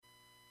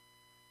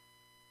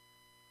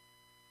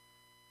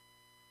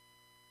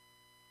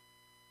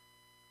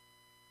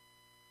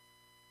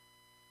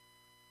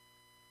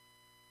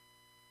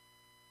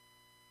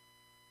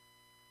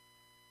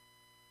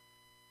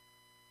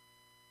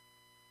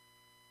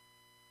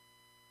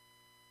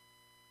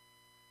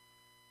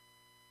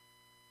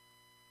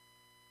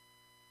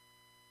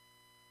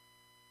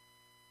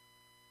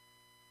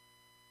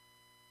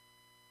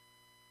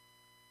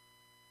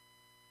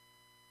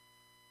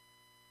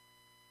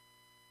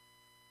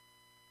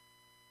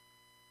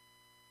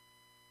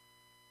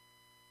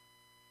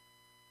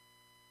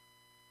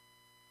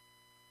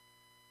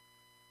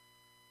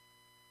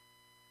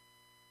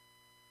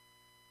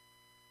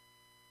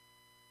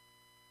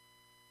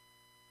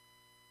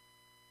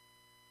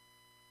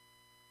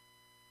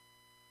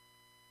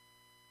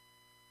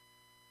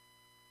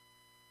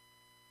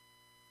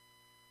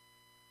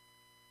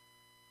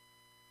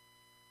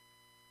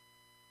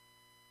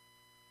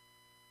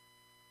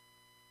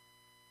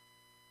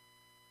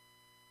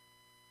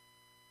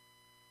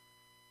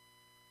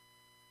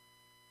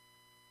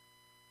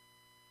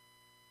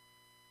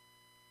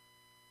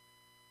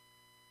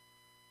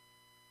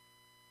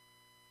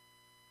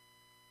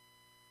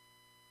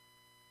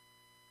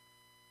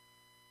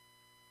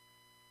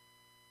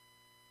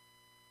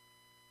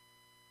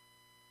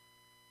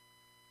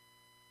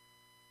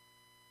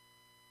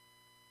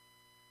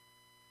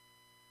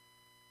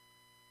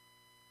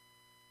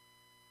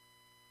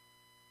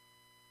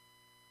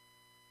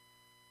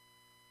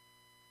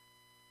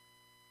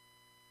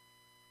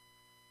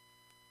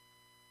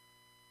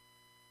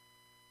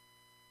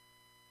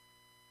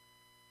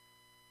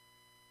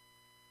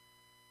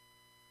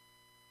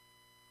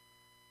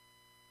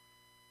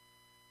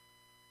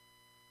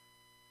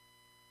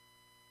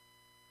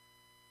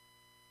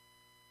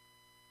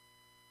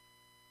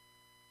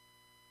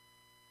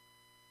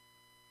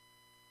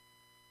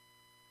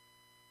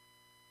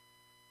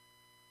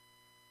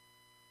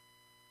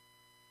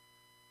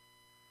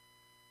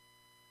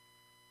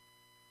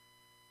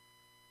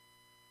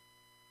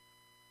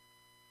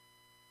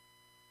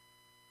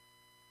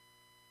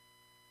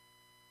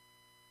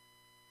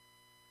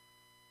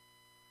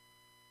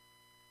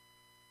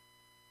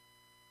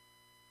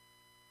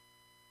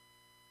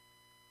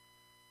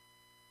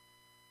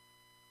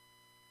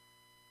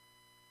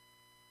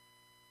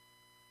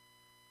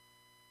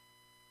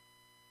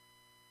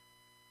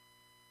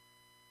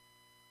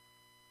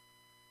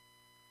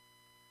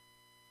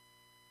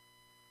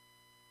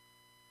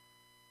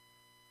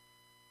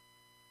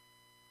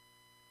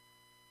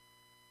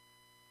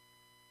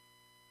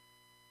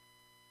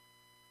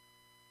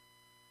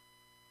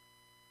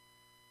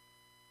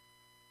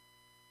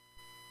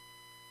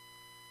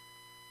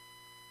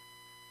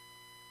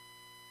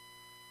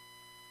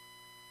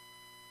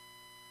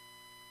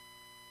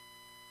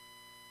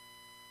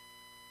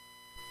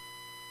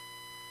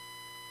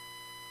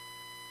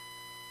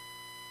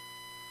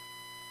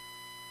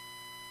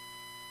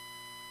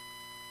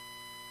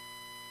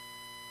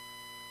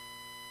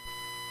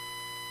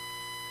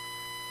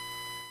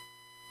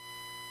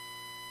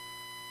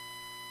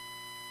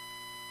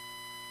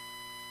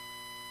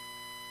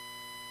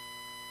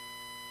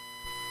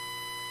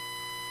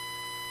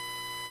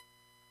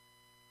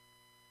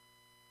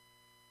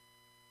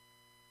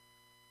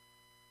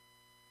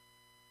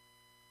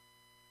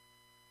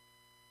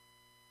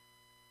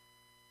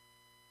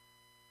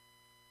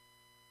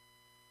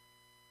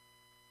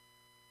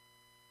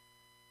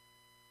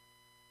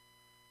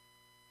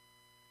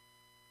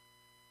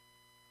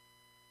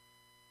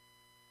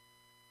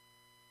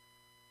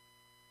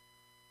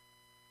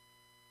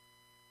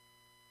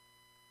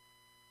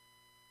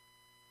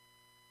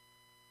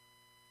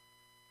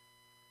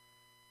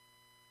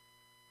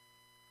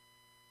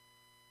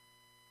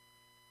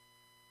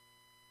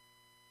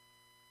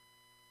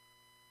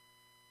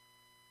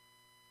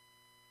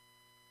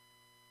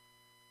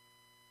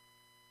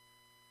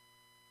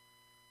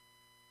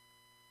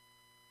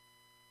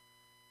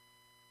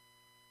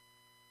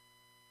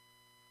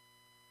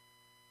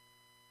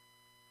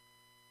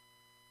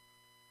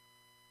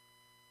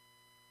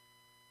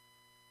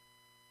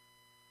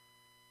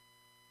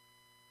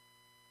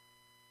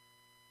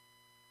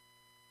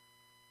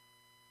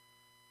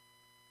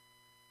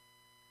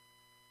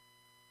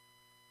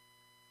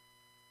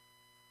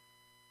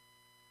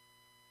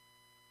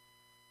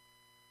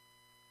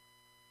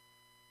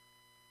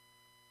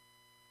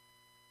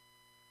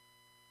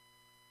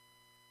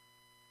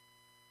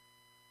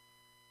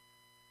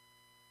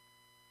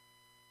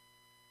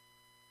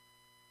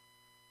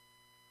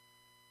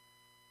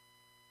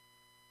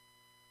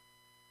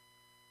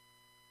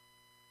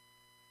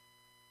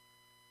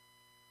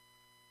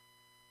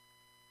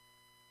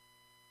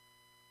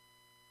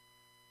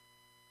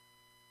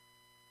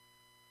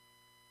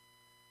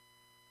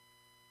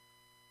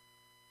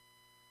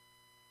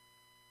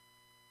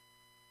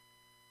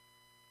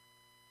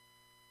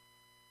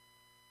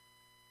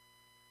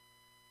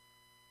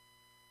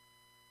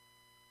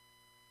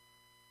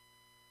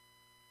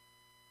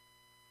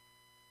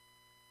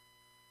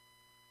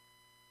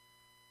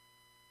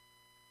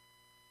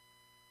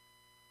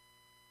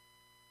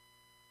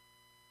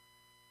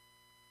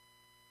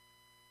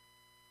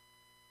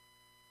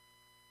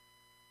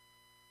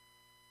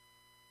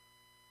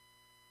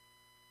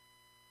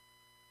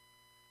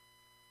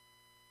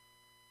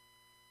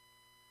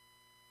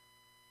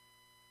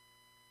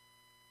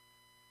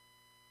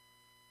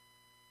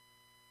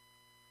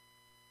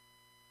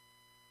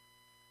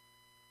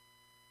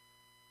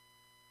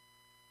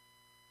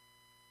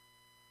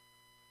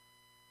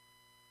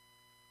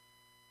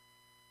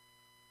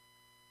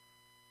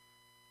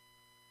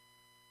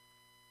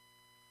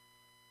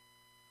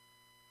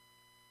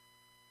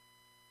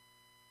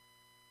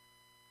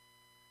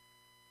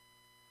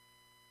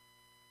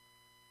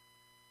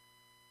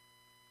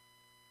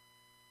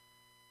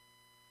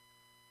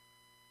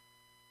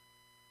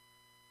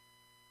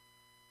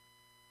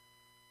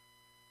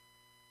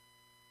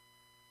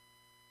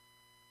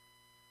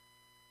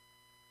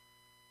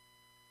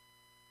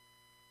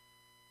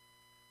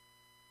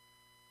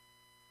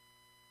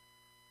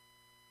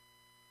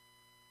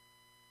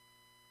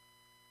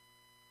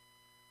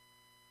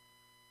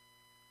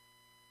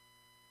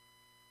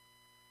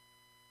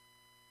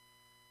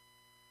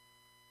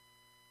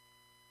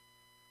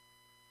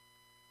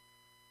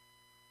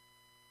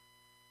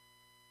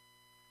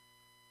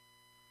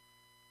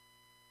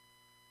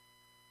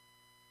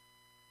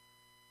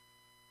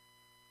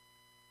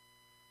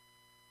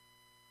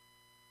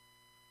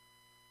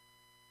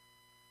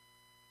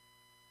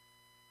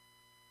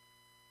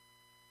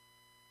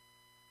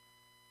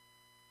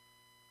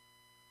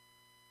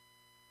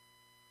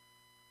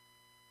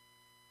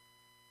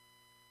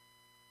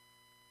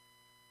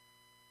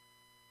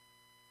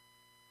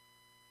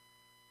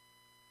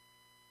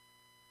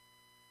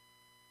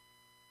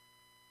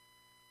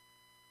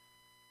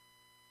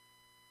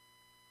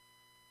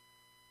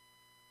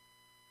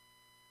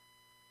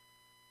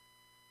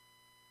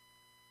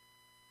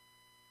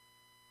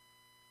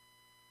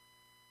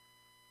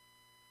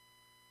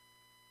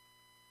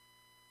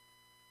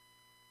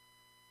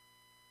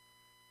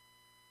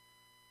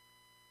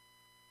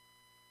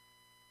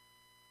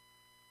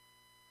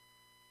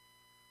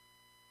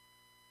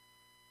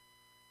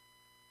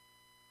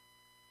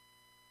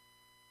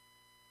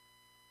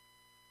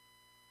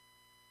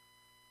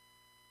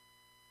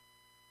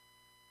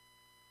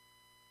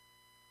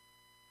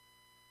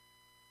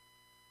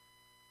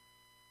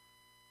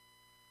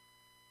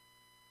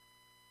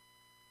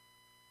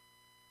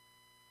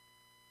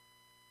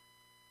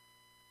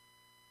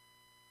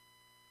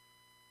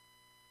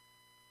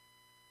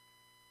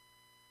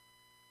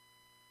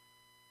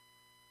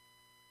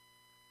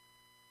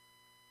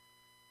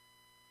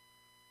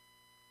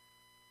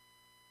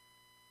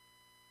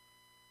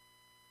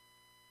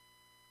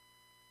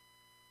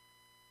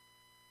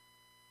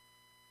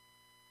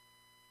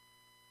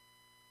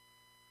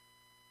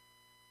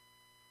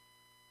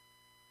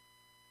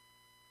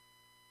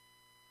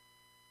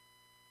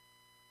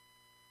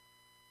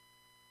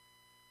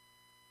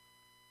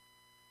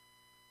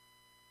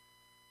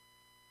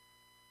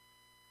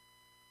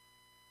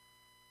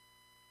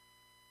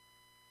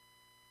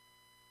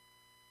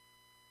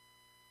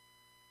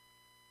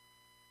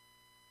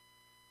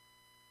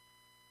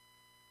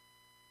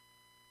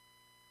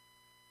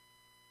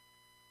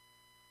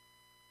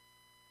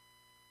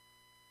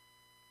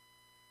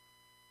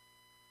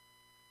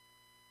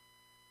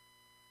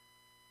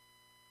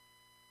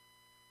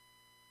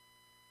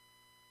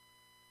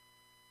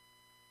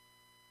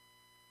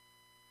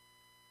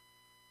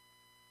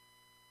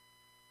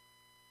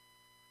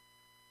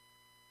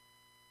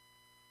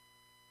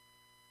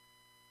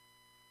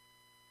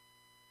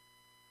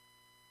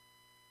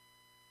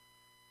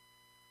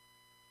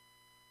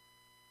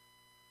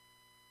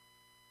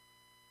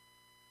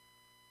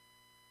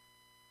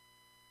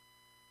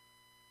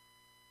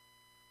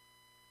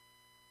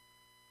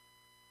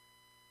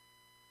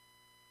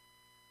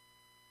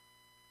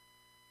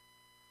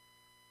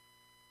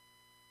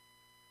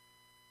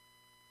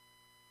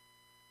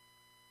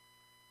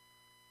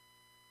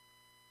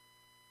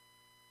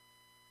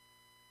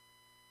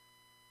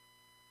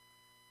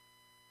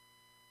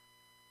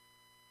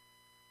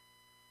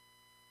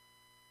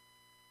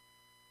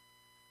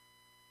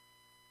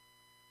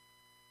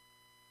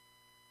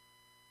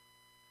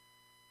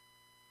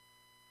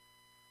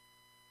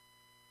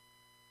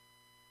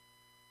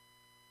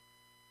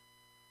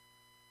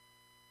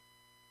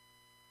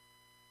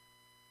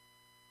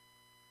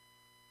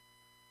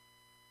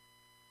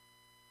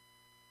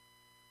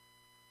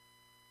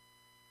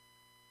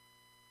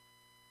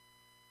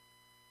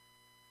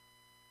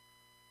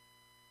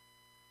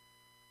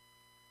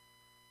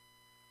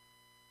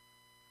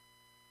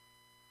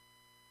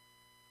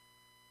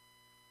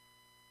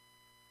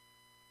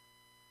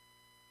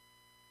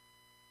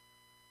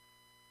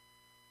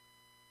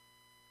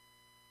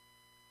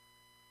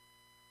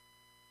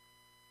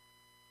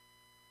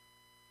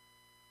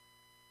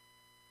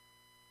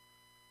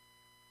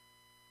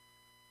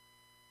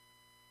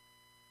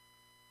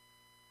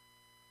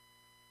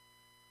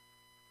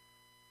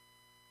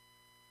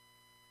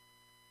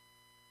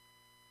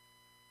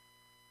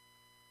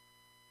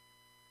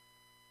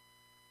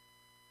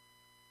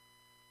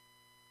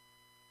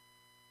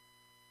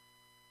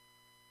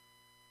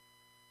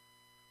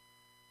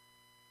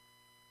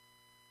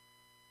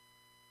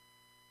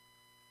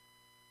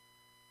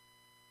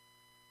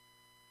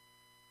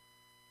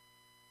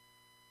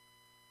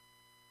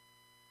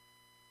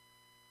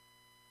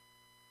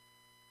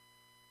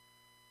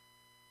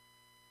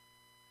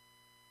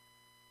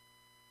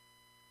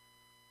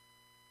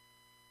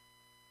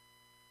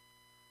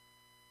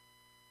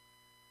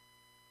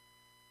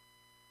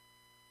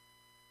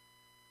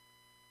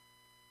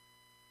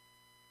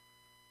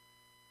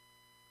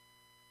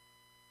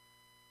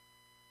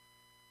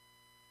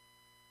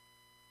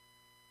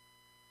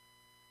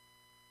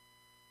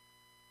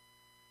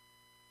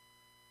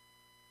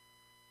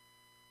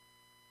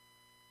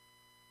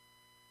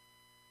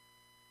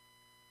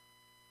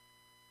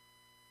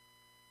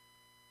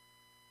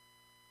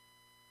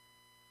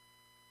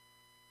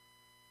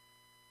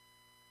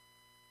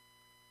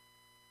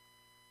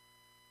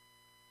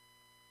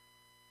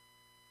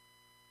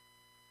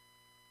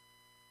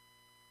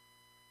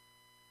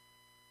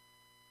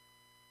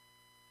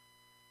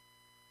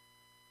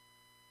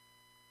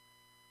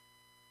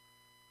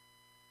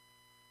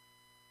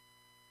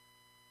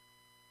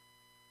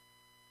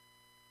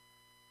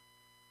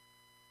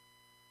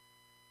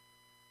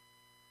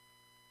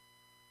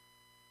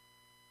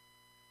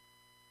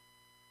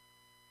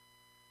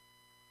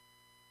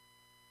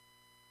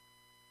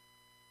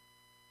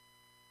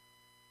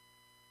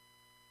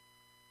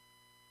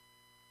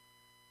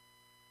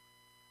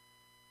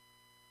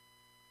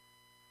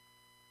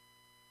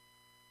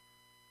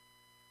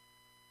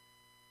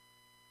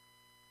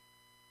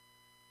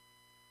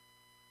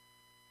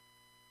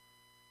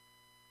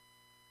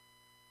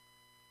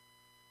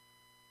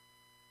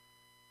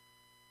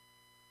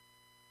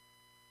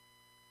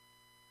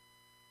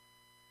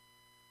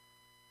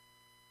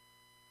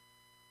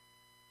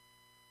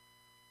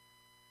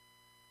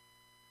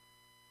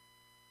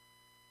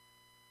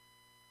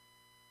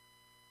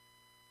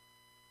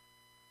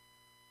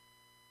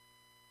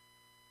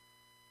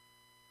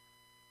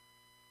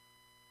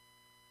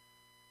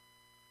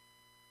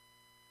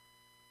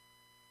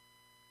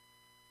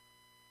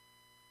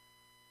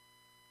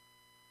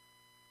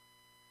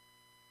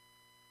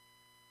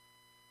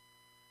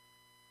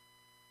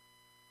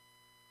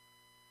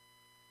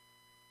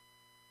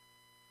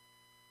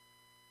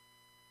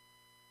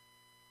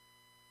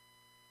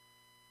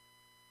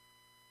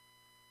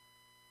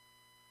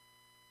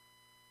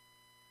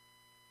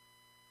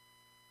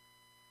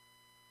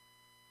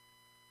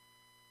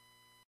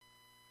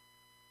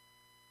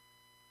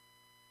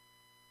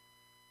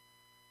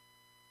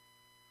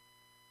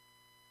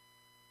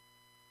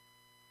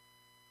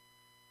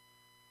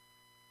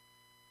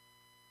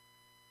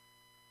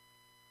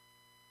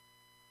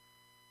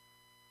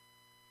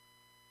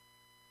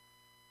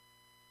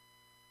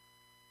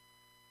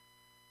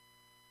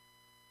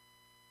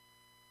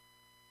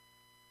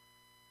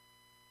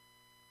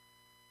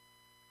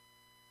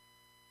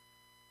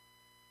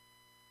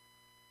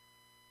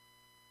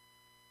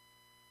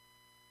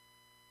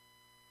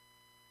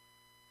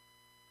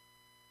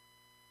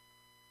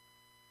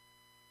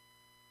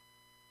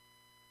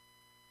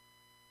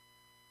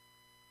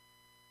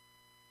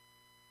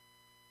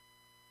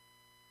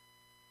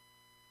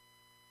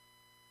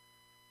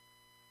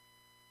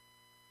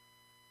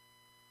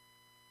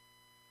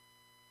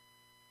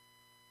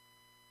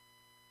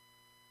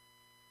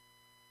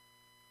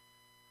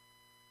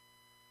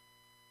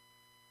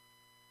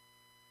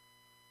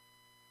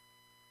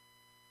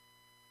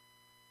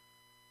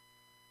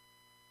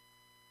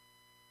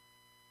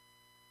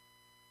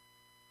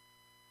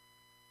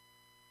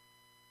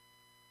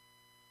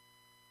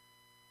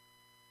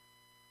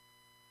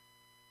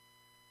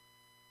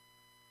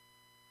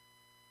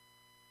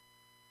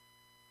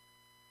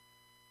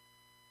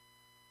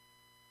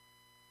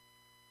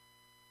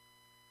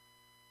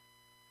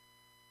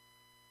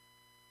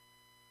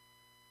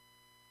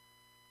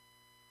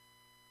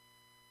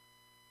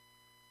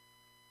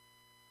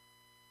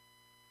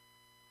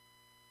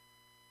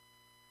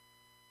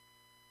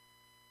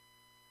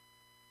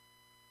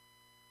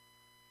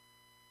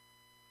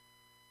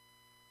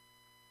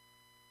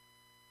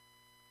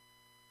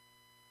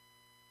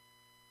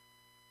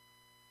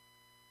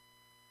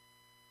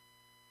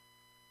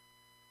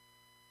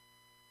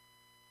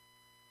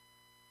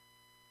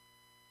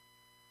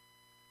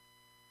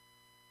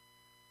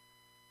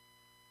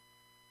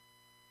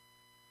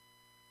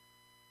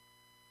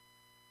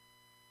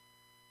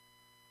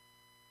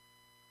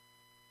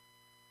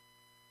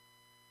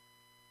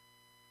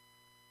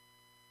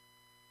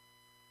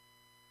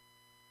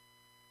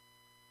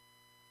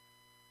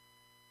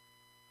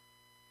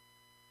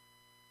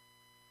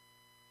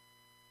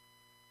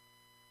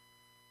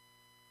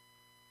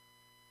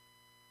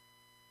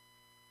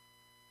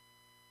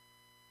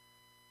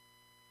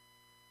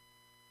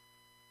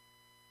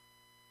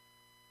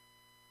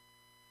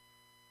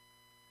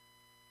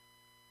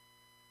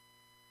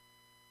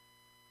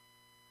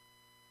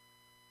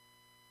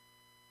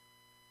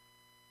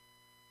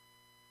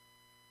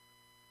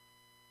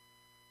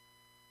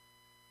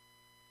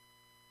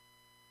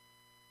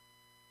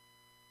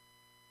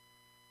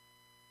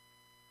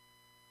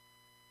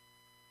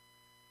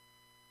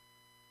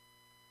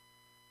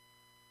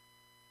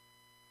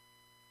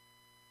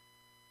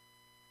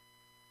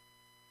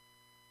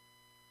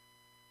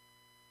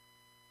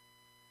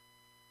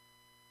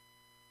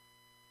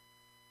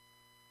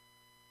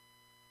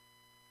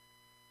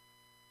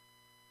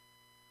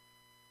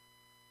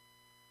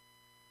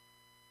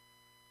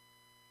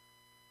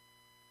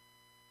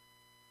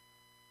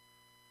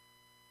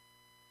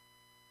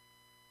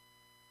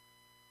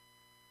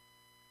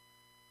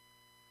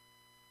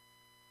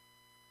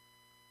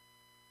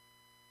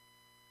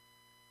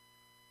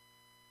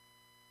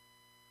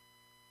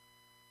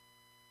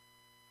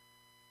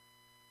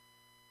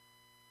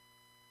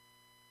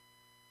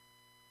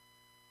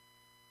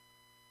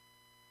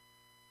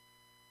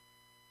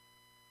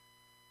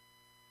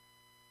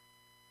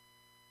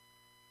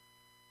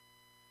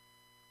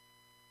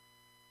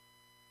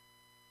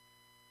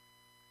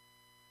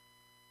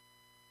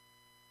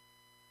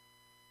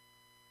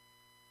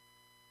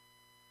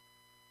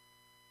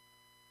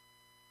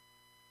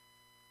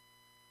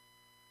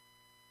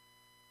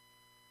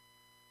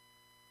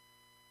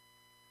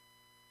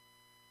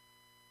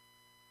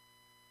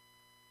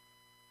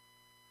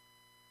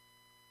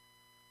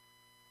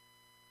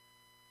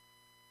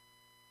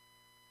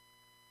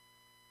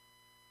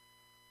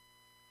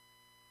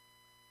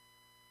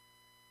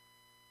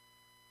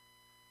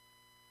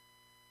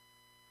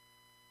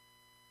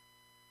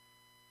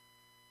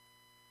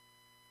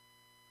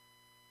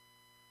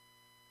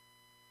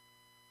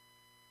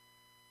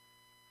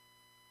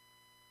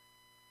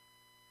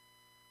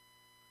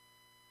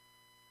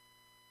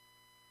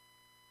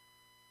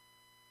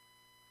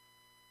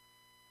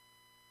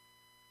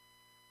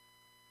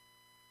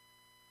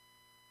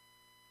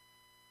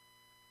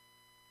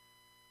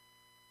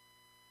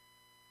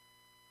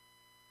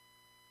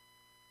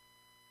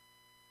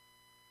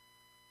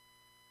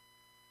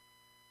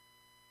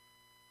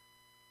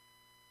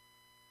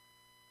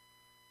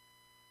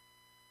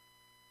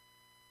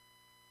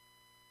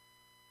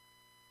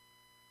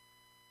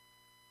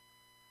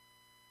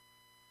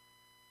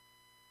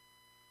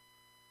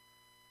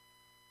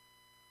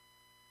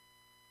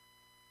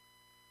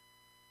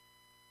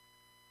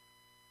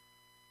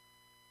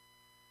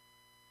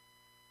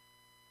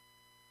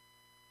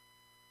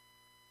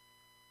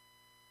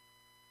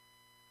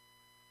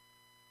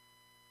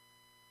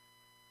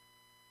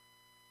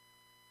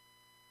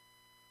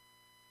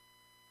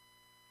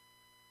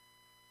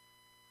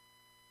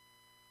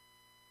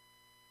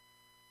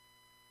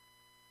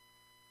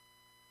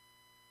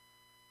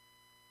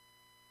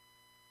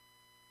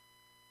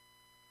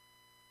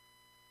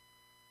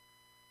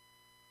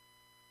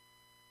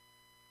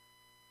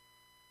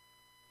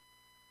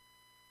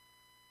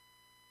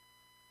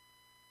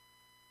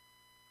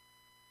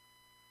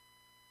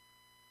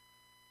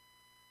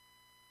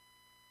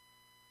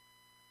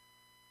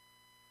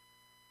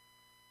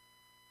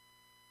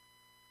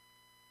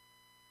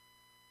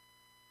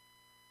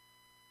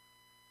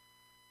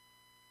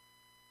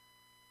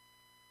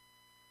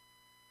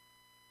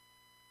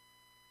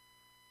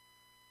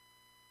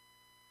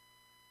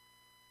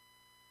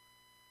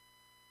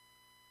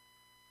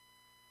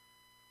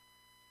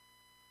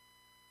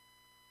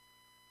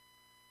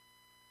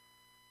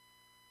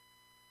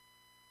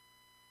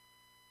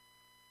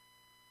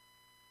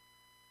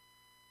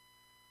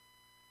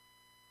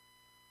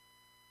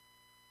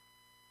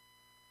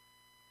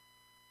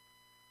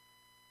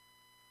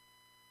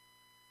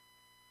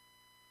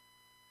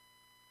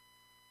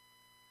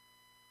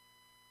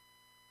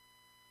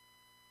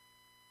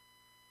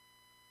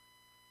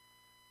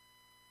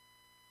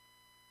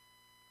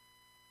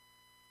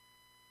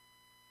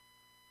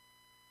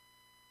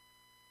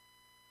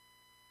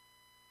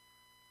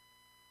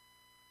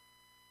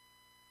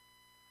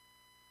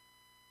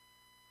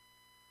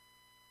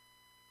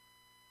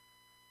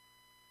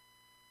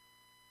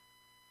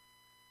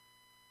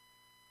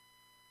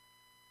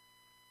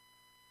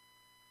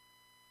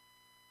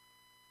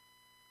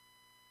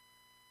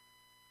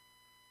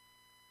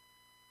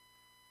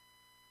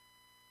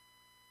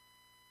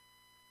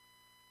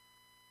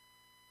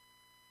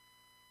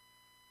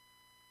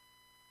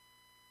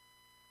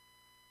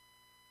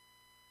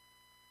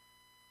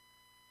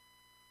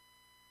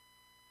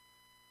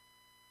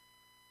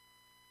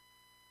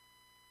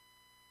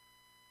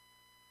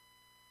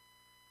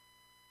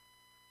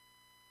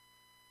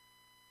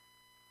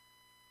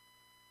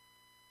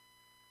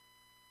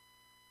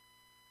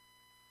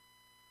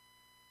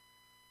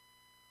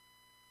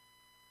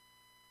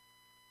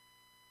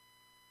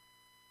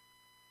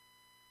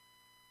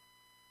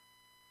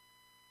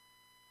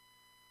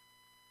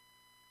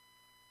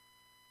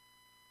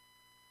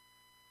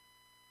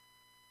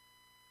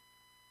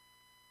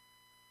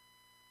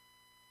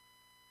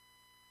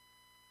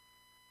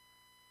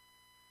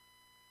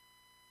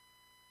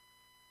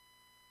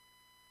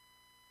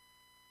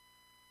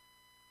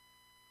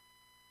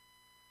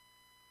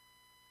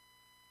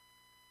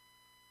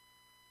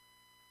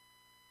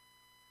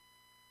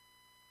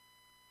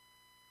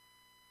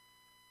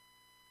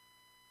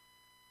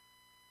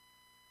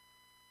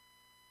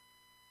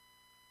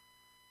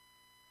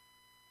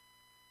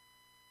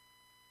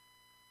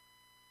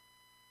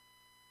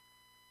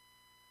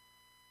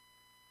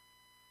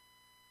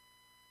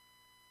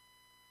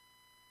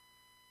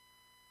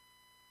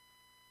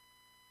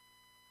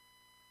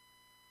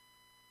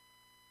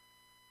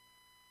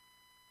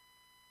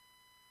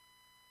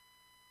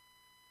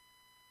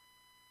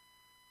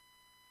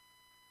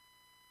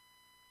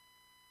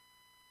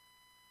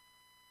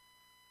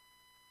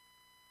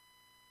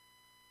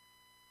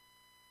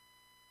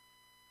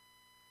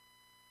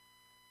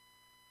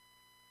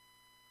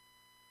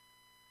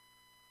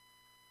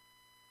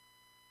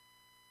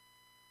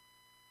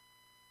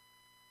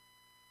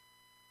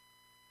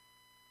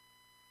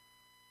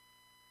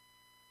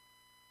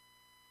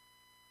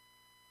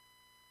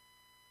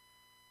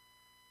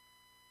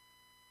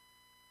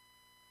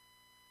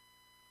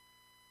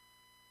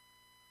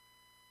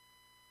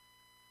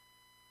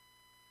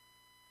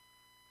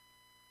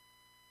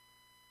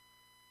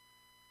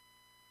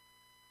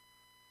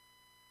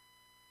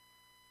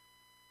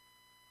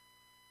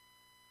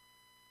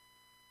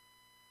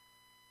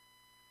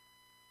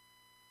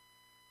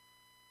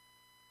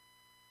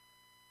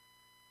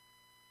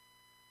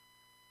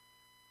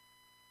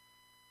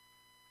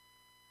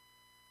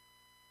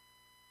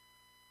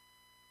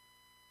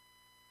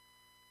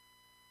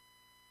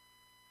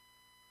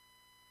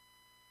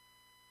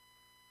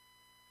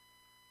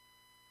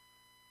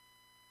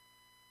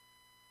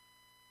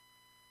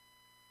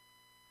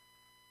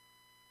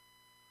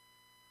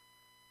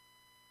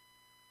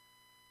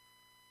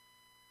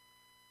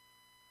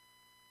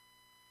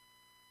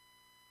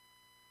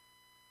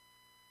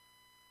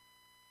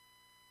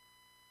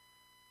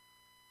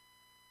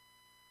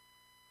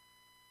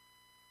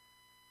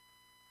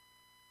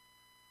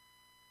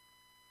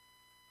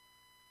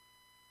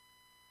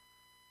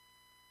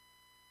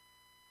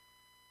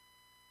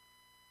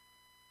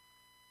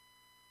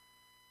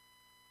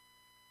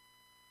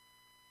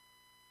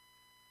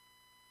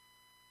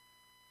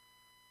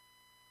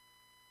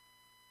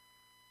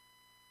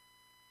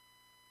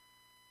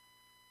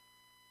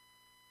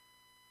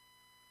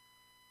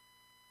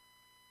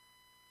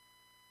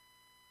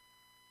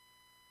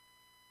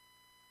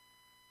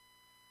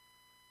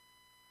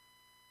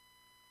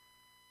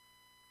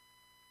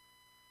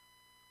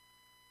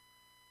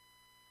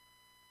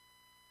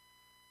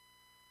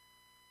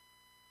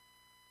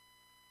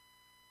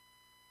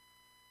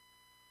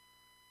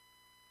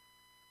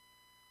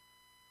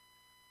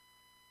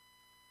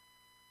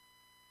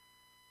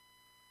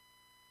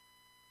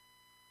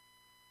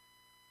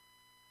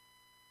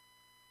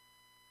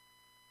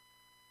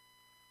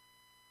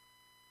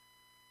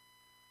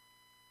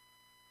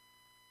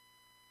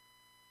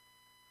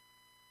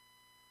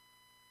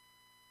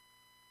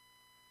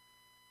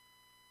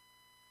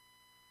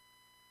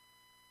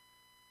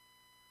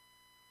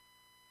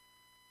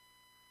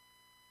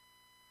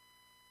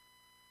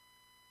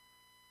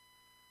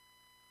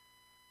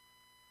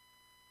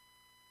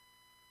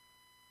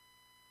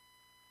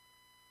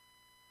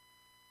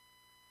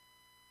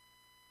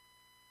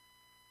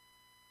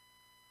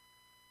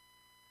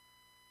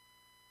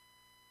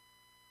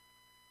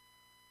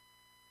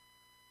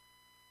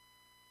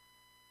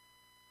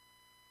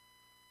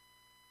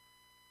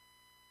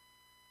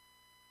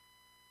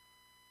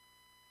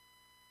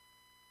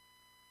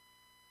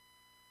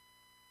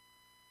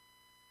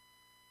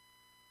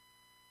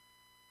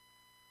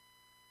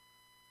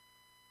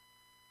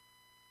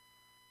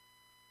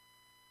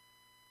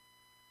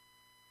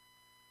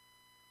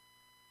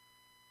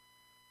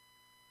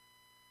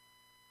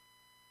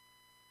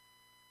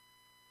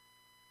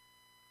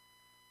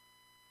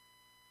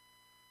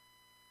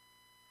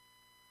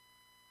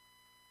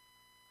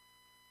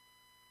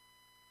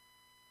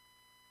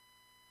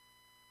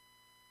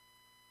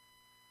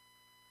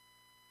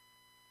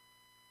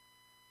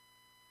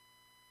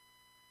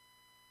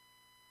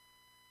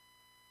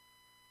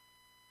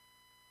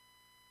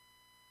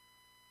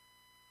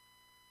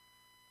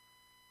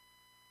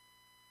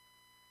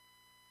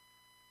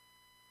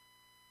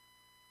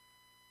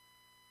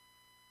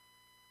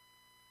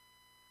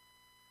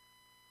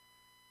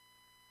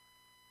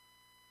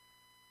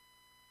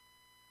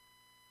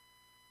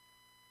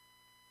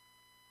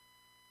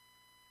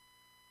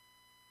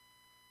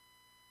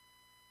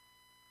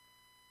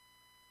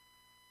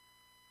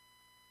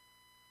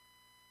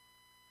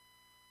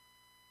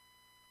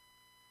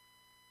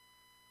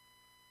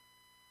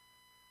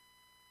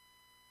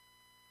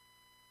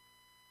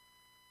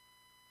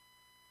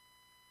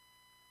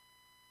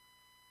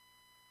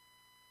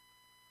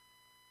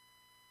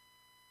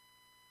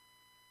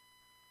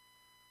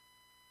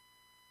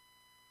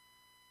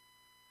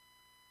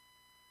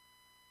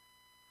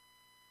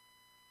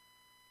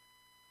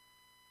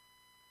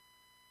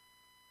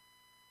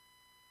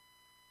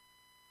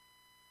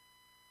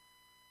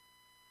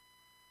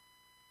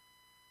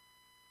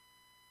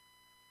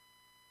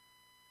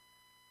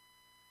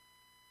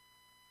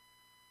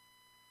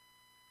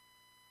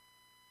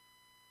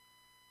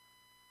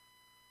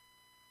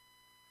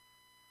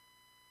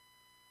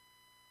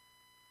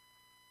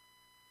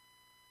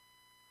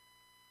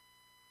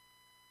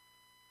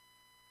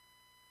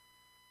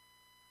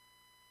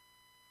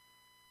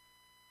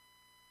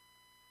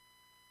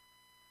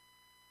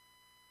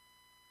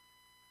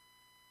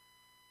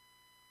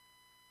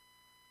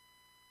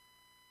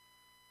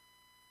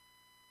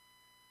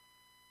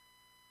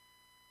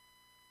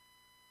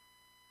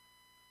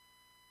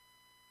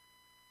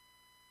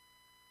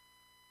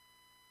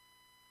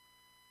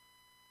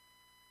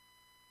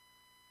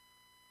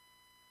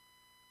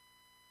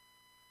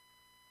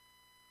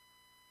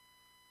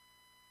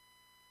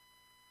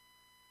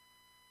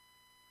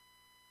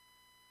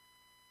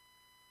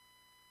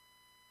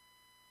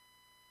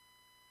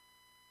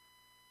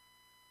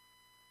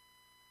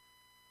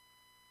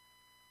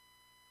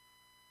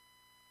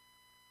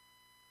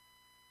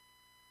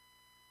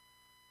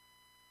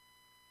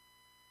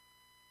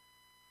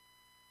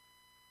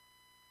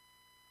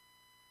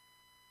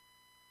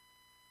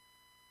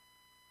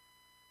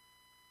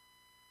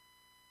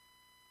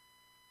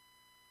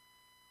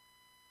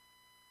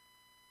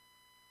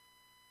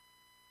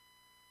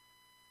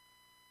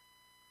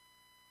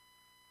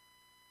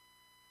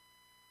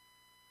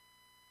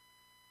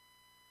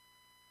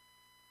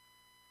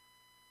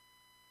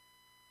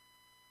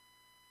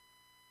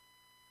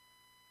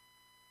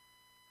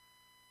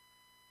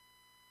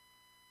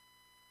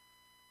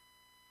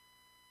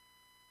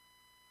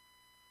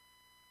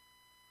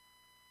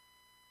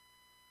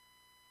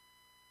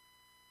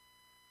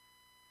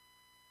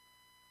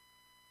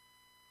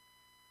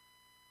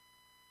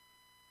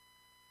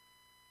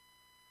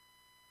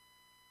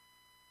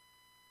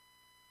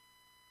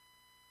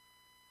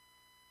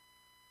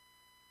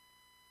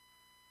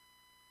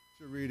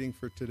Reading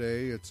for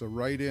today. It's a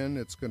write-in.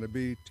 It's going to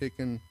be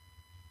taken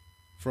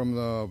from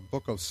the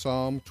book of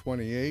Psalm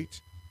 28,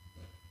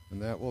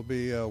 and that will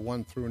be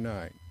 1 through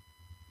 9.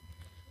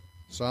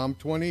 Psalm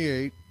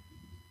 28,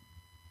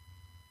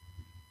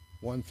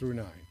 1 through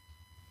 9.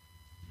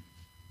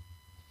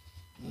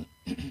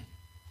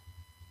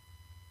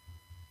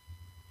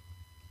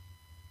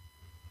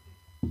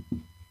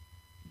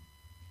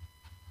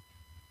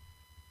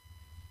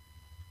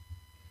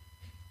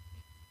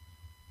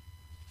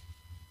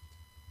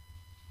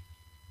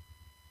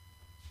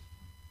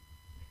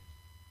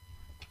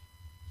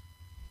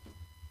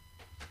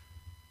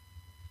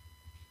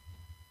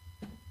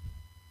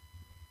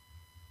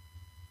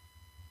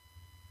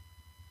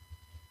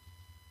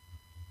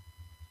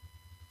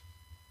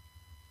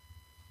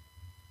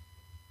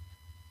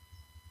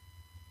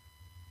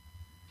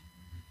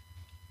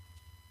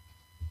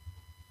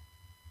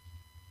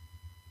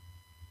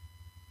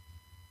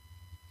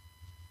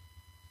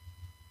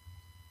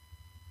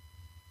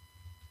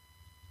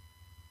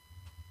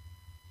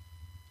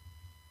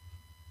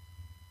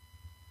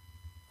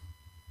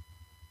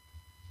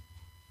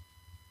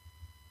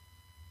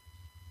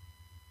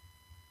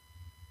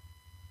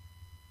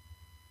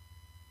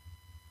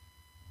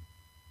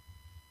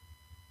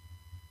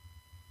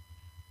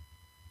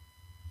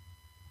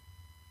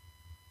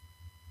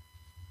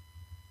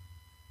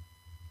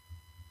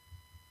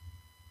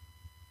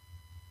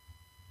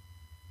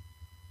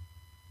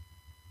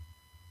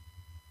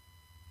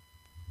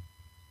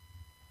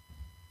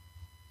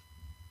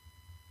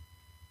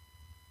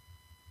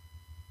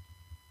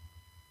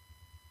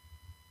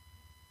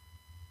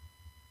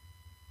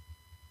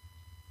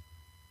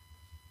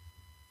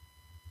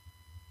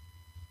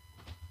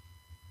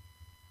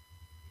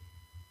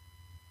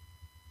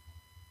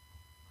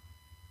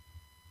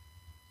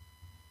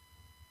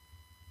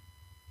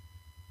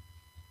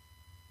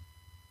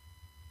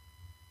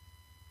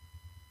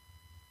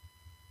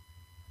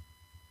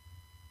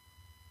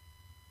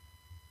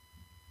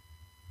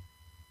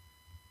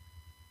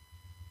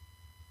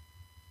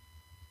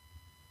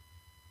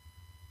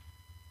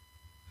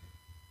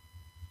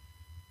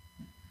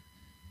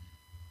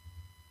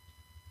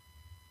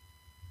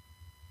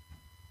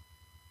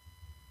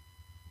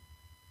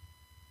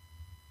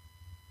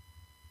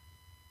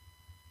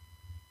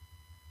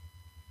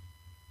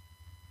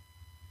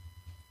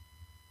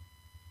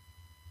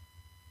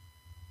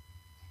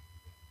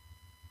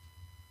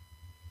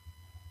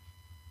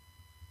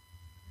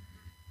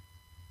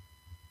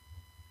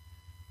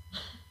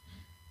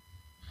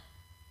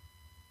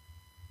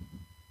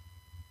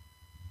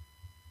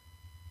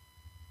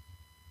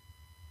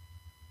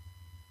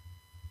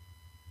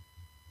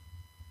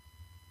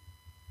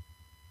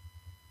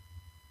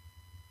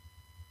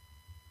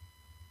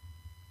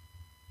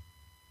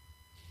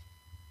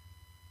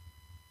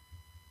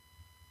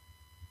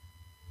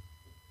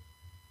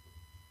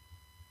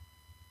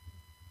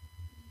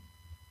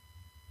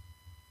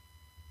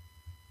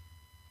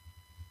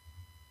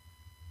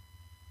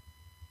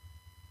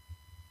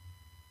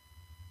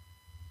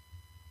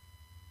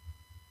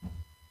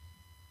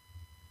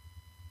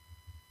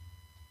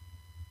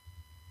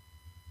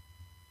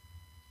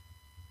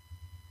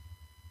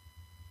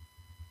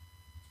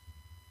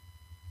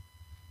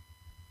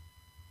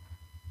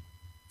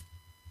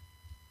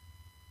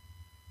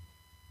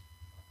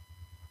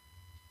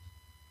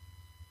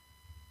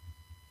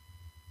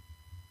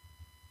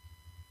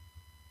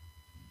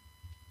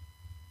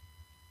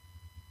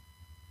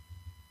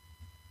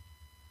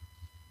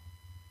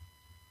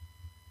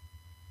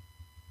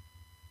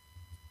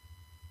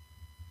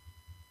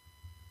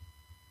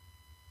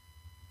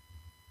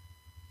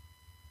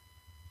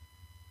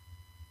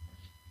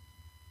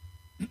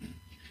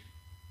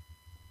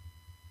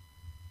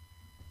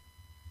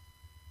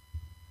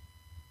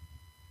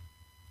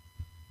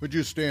 Would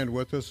you stand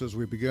with us as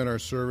we begin our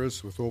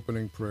service with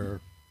opening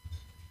prayer?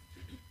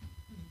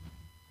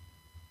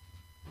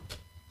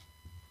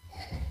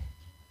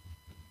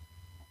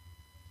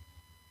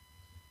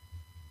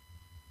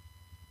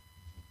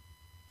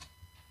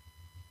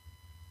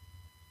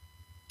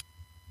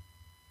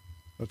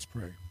 Let's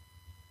pray.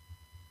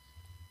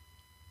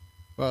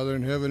 Father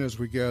in heaven, as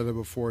we gather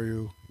before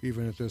you,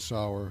 even at this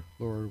hour,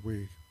 Lord,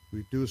 we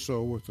do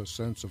so with a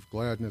sense of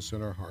gladness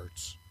in our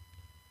hearts,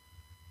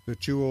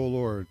 that you, O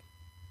Lord,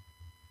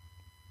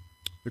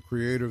 the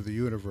creator of the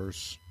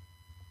universe,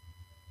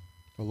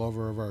 the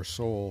lover of our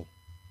soul,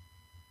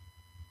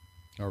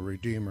 our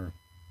Redeemer,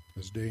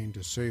 has deigned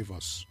to save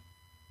us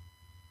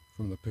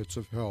from the pits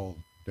of hell,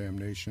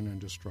 damnation, and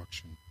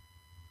destruction.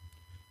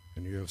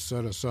 And you have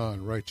set us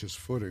on righteous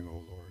footing,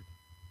 O Lord.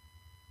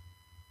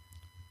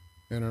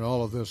 And in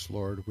all of this,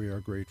 Lord, we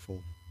are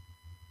grateful.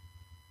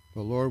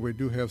 But Lord, we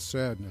do have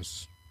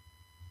sadness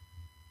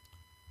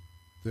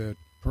that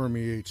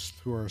permeates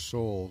through our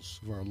souls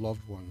of our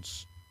loved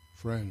ones,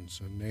 friends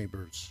and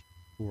neighbors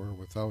who are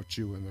without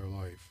you in their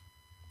life.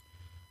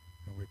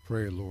 And we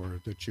pray,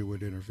 Lord, that you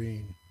would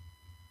intervene,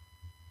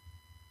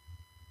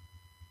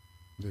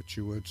 that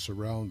you would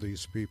surround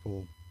these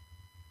people,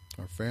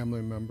 our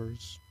family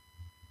members,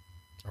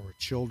 our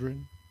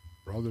children,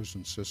 brothers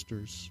and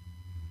sisters,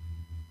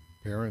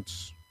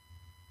 parents,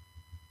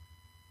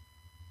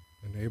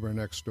 the neighbor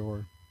next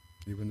door,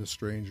 even the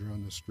stranger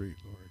on the street,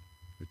 Lord,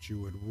 that you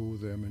would woo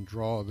them and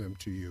draw them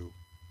to you,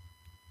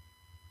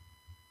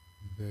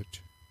 that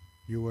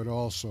you would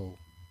also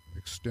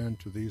extend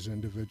to these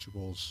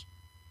individuals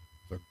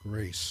the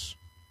grace,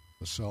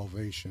 the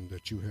salvation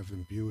that you have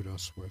imbued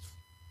us with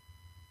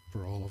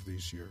for all of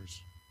these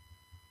years.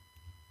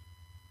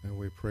 And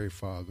we pray,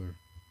 Father,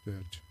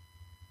 that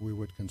we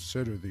would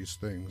consider these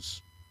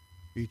things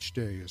each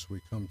day as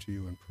we come to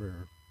you in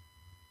prayer.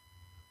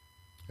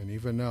 And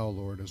even now,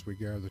 Lord, as we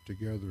gather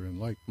together in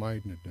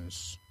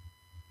like-mindedness,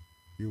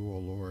 you, O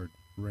Lord,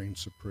 reign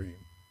supreme.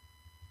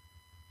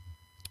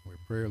 We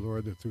pray,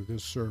 Lord, that through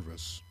this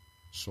service,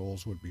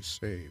 souls would be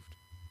saved,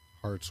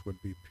 hearts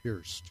would be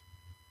pierced,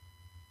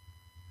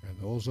 and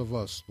those of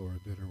us, Lord,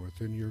 that are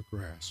within your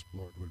grasp,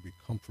 Lord, would be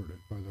comforted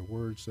by the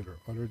words that are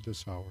uttered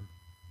this hour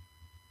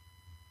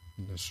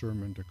and the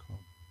sermon to come.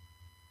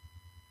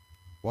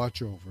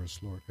 Watch over us,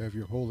 Lord. Have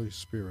your Holy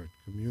Spirit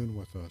commune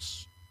with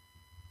us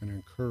and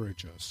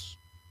encourage us.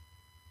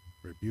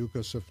 Rebuke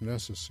us if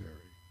necessary.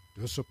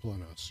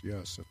 Discipline us,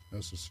 yes, if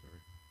necessary.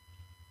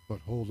 But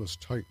hold us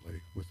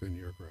tightly within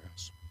your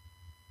grasp.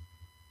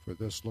 For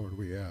this, Lord,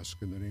 we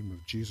ask in the name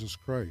of Jesus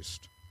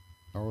Christ,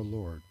 our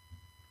Lord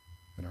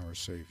and our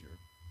Savior.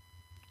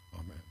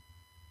 Amen.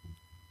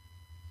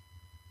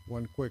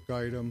 One quick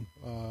item.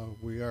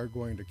 We are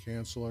going to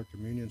cancel our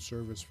communion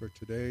service for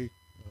today.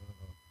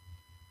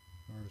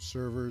 Our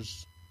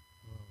servers,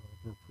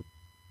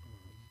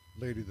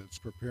 lady that's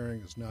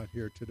preparing is not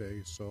here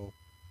today, so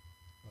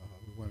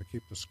we want to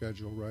keep the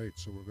schedule right,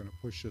 so we're going to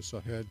push this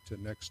ahead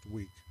to next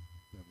week.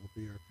 That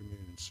will be our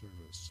communion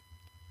service.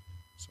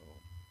 So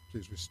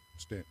please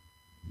stand.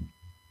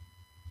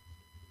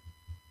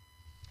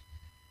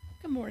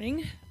 Good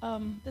morning.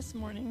 This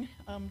morning,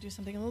 do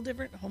something a little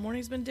different. The whole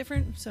morning's been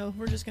different, so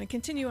we're just going to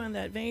continue on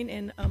that vein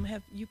and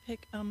have you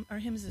pick our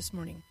hymns this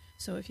morning.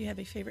 So if you have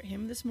a favorite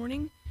hymn this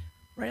morning,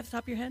 right off the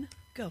top of your head,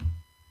 go.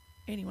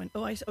 Anyone?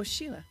 Oh,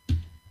 Sheila.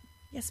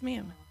 Yes,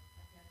 ma'am.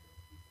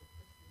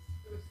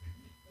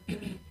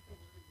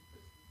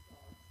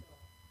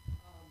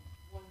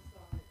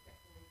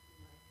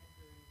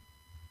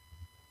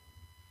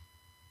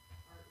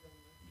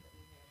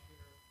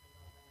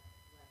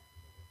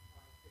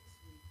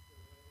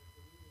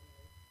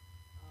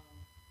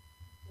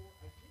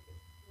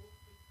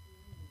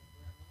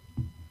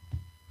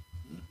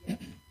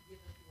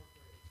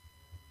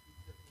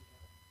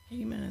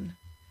 Amen.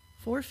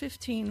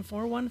 415,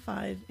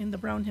 415 in the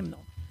Brown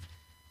hymnal.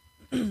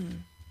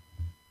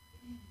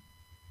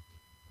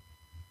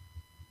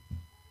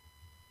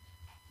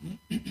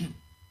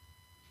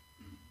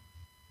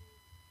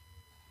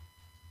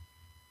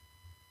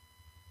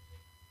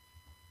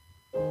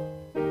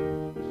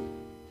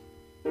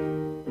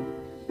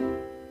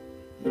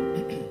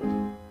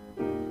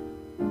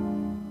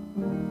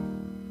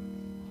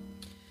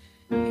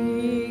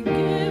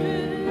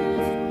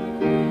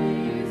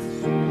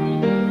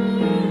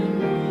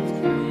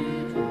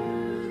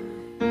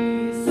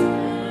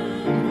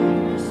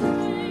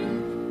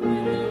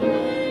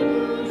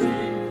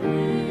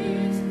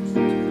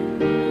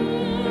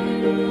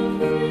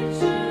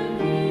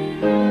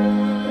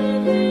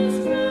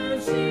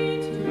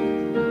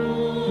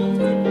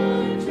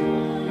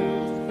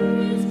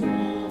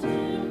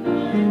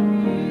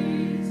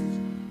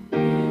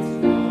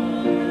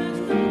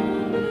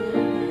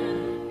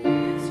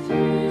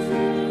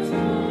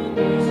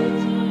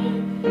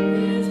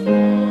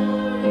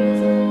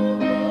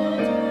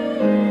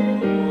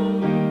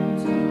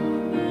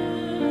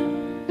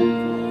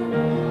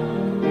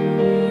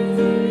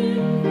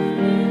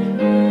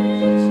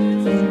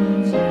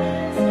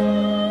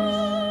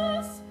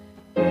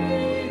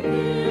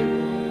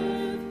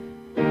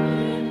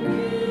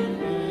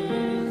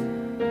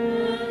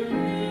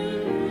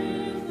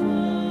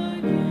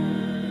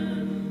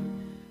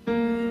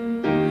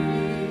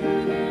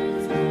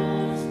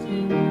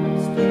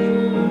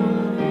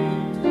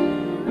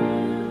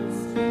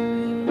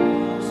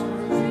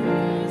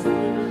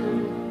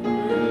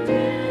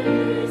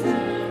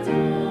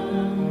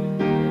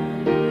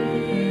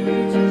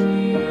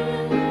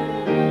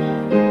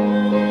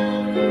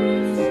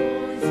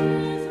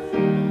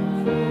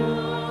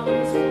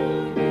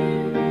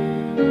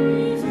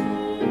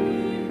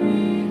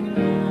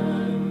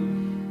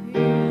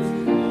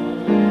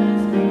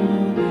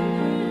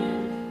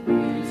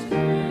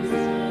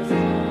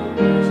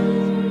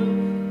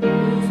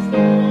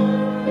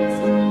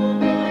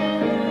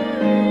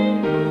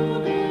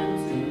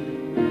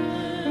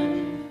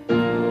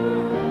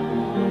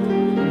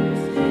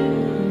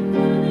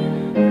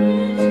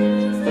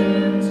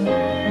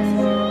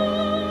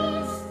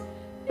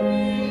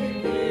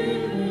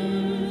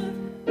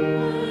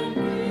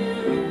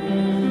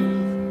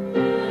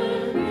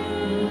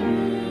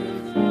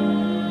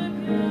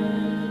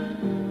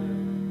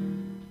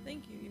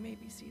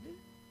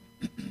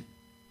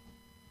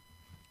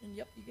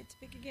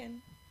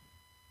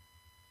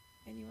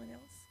 Anyone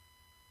else?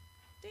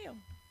 Dale.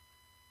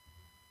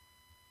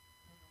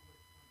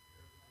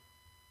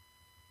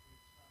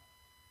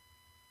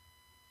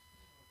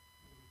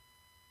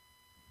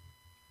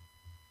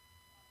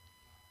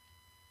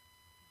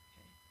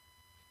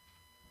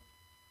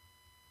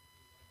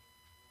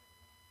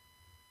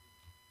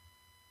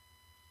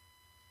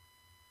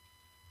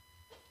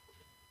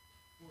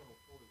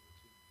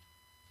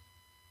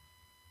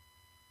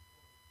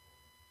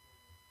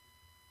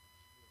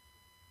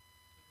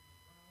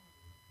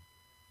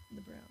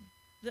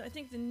 I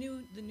think the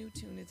new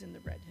tune is in the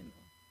red hymnal.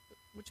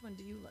 Which one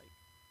do you like?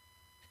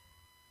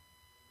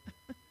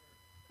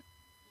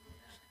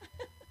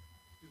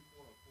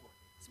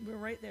 So we're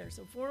right there.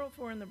 So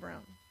 404 in the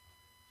brown.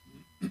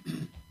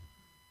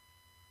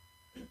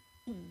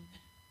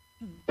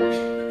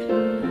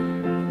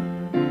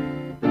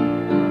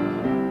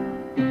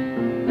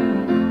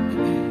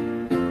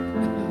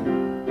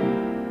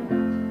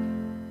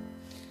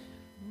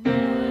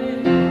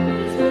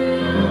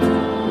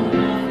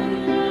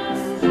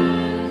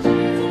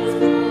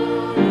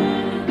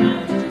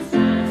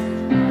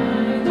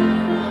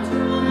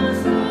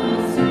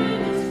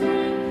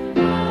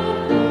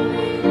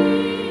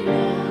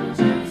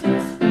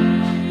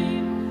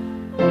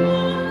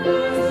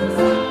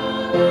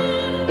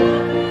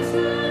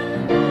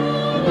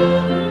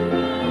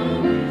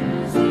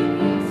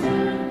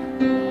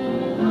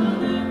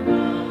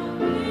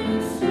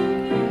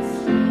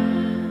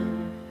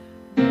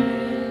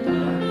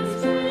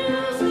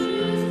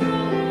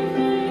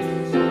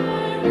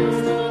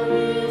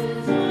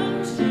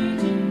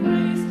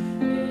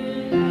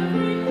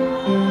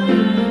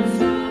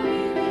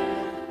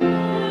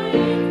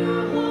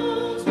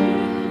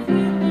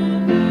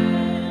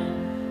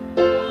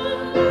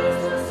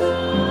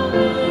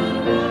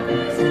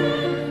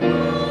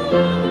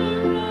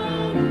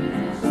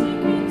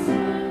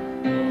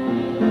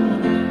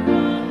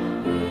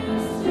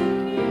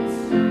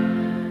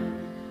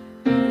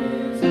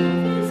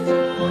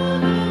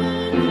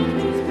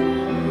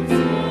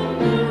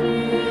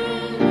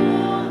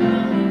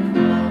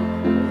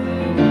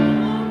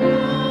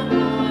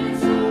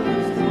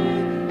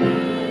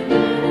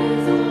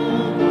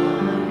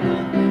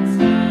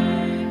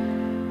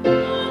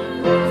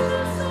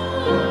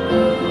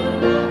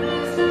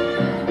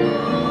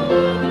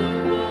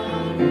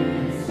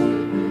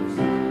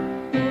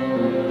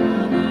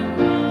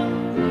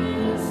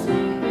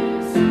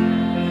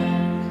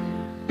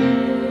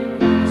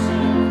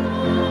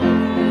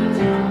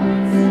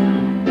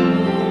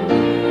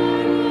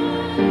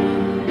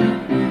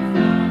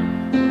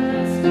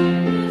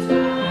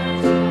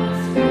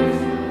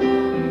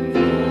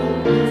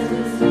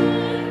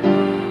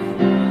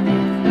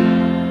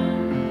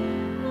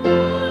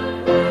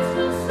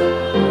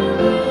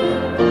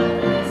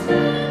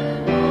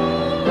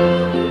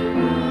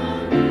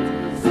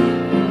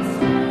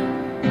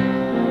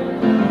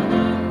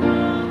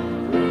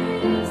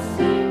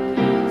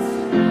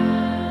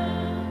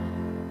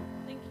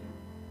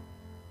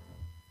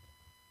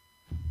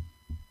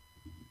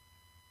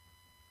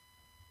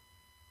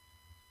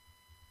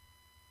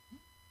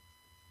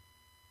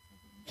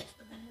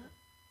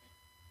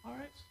 All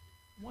right,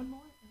 one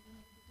more, and then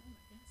we'll be done,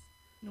 I guess.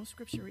 No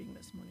scripture reading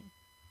this morning.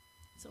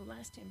 So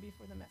last hymn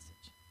before the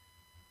message.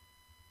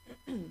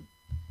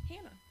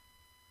 Hannah.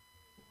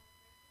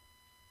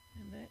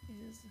 And that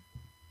is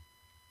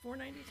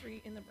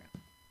 493 in the brown.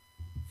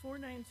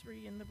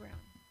 493 in the brown.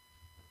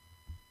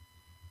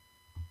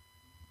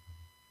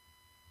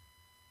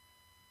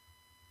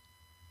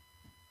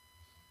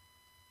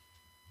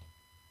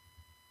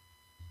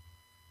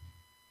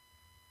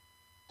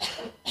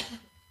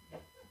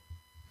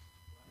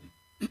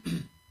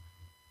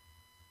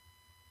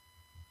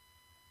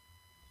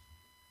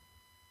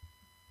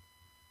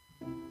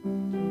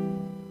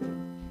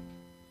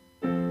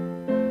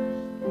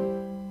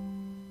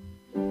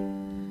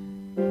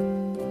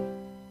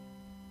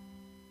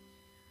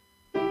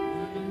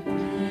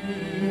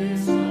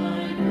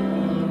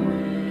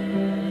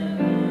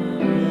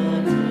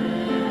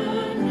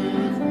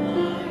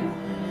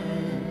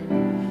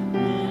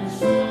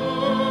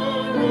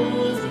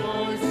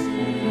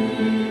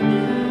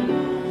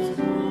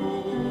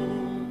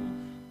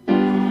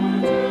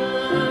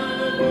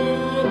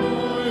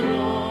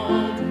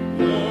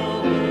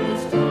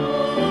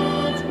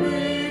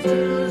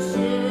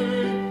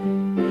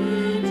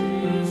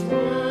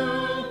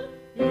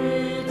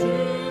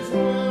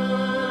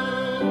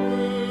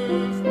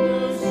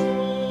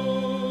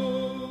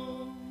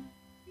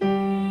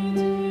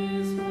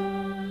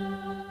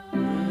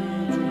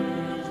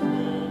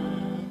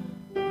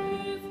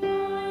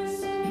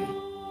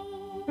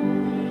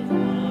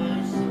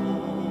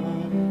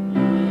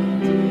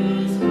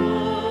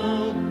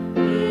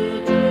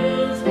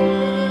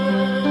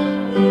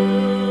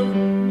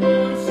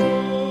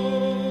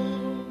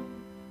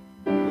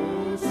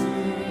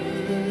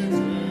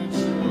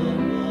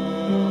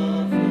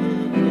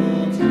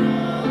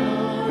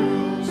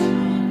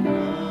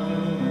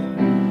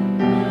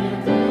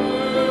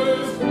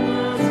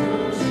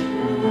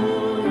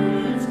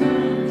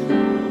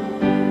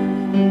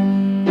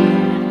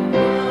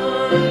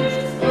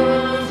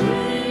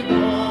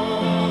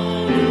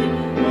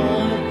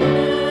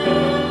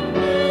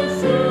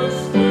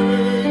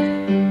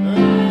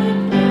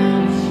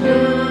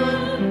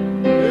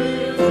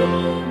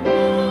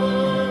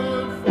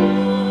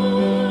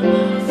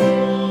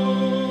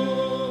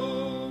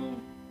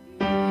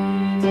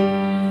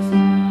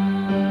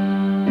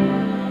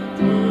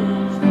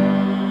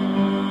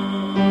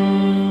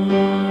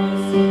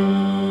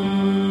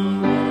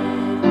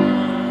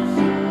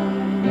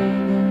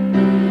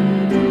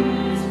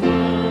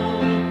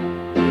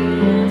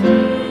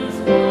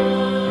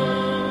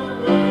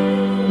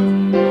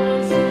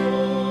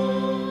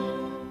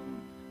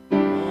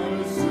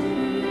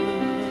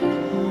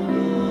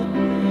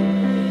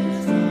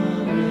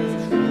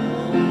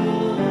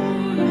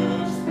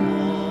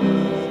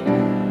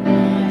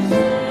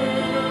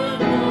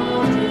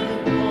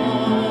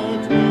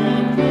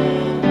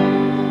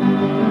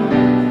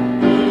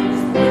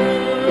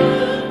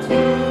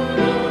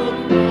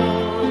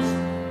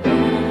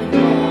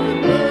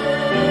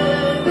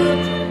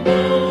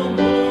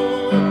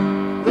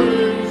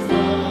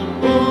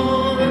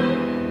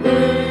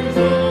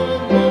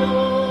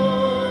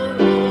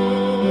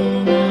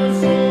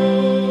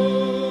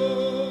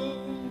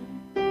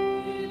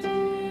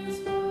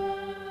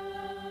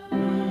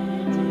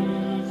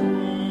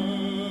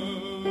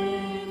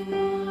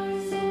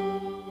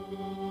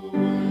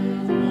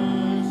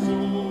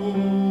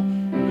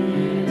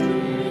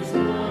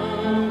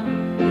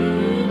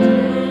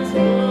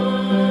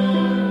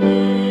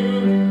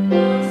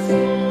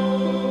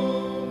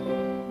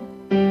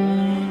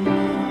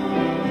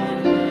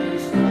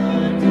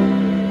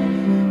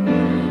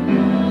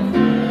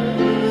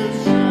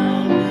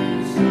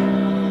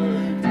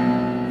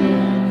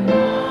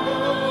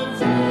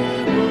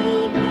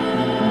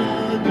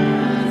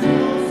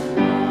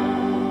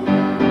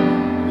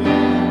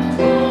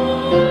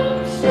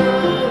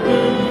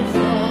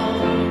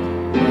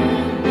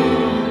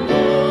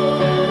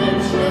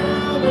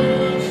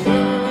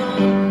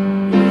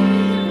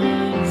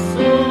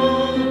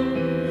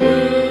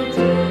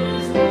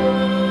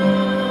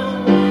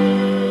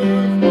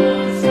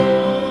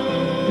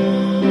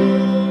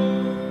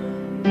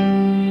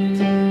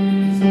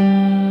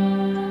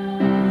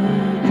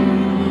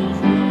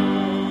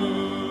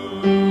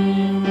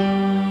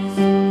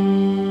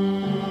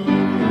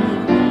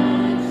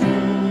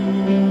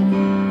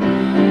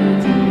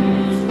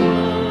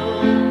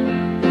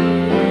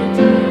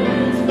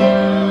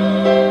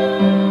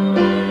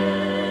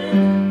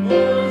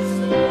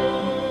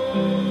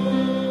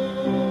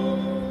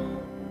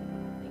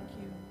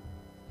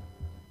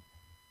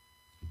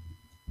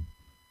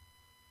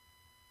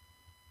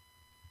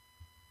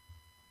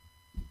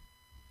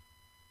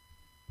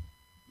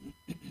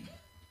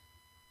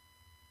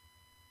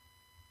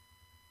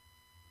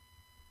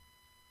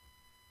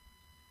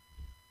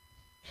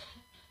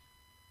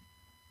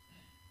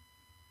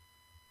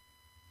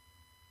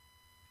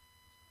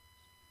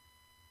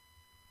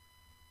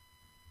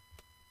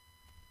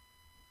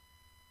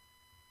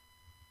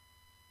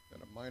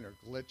 minor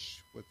glitch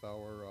with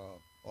our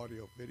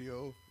audio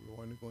video.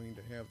 We're only going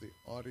to have the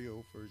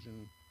audio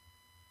version.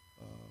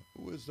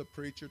 Who is the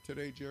preacher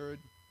today, Jared?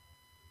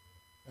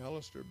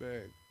 Alistair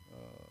Begg.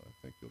 I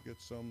think you'll get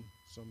some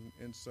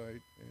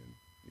insight and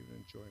even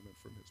enjoyment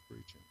from his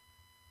preaching.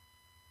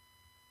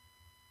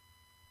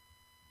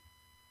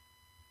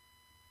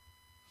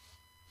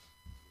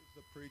 Who is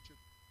the preacher?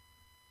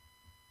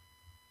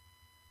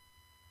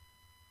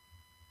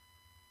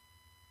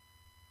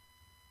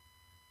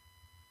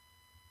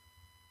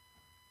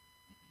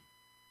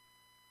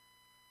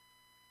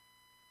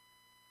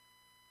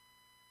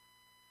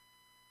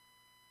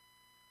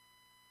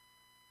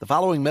 The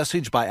following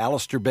message by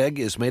Alistair Begg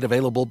is made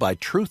available by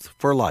Truth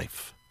for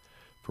Life.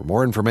 For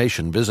more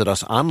information, visit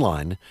us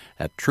online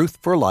at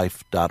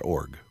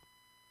truthforlife.org.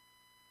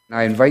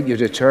 I invite you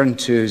to turn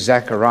to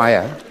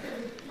Zechariah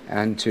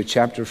and to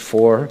chapter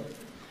 4.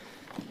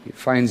 You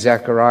find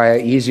Zechariah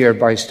easier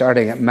by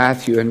starting at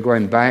Matthew and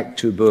going back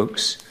 2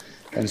 books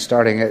than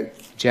starting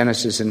at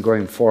Genesis and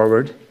going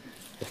forward,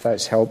 if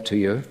that's help to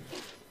you.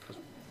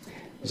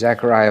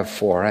 Zechariah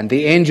 4. And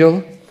the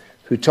angel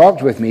who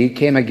talked with me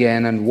came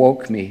again and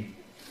woke me,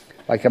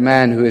 like a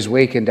man who is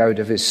wakened out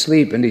of his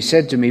sleep. And he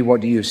said to me,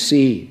 "What do you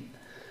see?"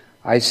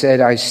 I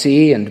said, "I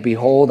see, and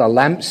behold, a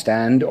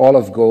lampstand, all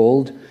of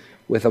gold,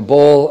 with a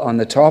bowl on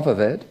the top of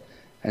it,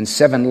 and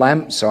 7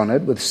 lamps on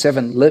it, with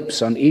 7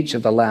 lips on each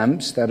of the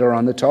lamps that are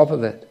on the top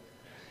of it.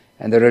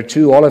 And there are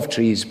 2 olive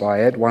trees by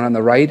it, one on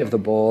the right of the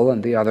bowl,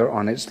 and the other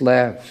on its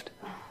left."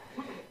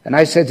 And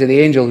I said to the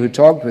angel who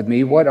talked with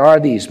me, "What are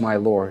these, my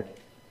Lord?"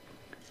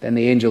 Then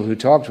the angel who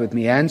talked with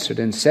me answered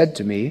and said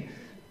to me,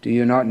 "Do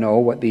you not know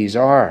what these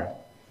are?"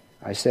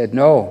 I said,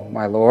 "No,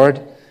 my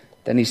Lord."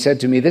 Then he said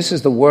to me, "This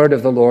is the word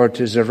of the Lord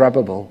to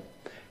Zerubbabel.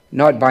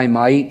 Not by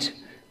might,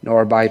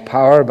 nor by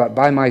power, but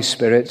by my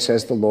Spirit,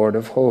 says the Lord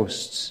of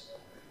hosts.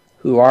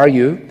 Who are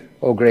you,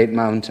 O great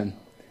mountain?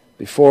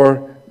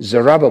 Before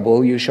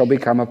Zerubbabel you shall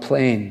become a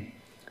plain,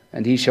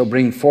 and he shall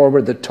bring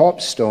forward the top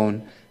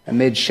stone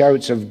amid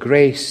shouts of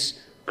grace,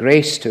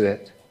 grace to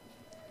it."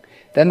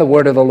 Then the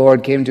word of the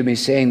Lord came to me,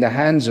 saying, "The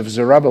hands of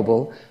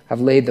Zerubbabel have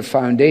laid the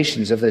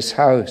foundations of this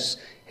house.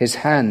 His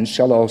hands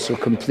shall also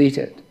complete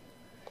it.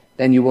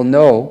 Then you will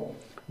know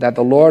that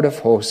the Lord of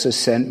hosts has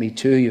sent me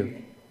to you.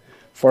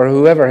 For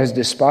whoever has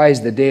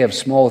despised the day of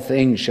small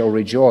things shall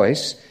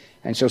rejoice,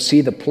 and shall see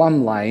the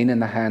plumb line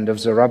in the hand of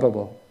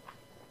Zerubbabel.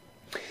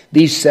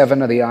 These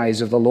 7 are the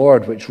eyes of the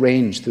Lord, which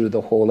range through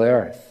the whole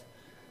earth."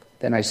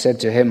 Then I said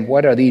to him,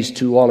 "What are these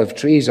 2 olive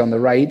trees on the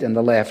right and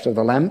the left of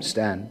the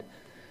lampstand?"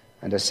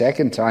 And a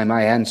second time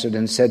I answered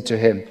and said to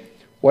him,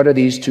 "What are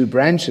these 2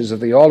 branches of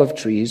the olive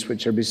trees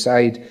which are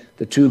beside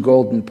the 2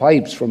 golden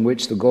pipes from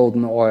which the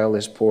golden oil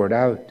is poured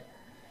out?"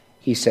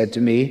 He said to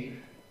me,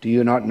 "Do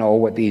you not know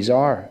what these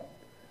are?"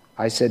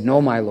 I said,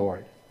 "No, my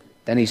Lord."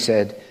 Then he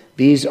said,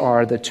 "These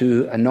are the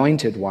 2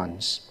 anointed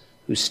ones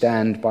who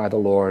stand by the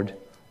Lord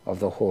of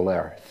the whole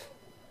earth."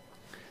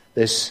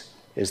 This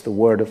is the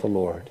word of the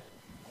Lord.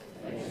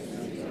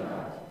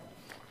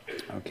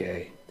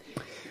 Okay.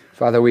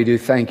 Father, we do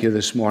thank you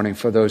this morning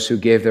for those who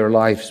gave their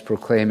lives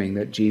proclaiming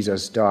that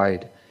Jesus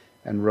died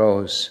and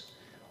rose.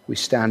 We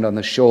stand on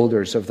the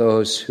shoulders of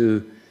those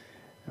who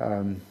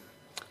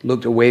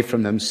looked away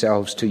from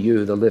themselves to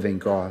you, the living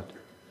God.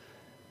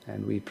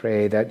 And we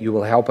pray that you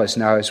will help us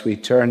now as we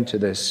turn to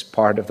this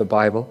part of the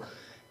Bible,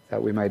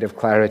 that we might have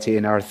clarity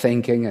in our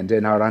thinking and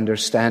in our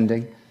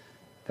understanding,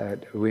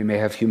 that we may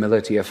have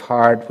humility of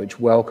heart which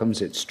welcomes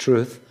its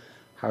truth,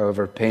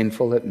 however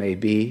painful it may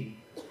be,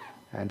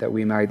 and that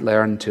we might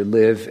learn to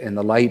live in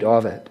the light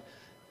of it,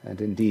 and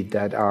indeed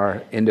that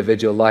our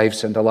individual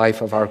lives and the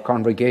life of our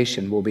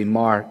congregation will be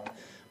marked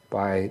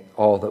by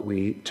all that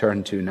we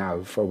turn to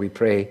now. For we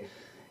pray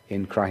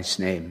in Christ's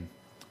name.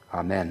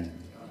 Amen.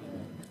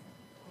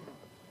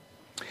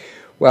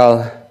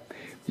 Well,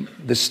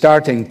 the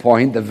starting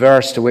point, the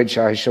verse to which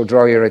I shall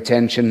draw your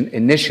attention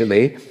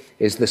initially,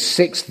 is the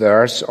 6th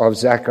verse of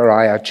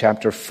Zechariah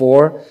chapter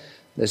 4.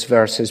 This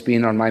verse has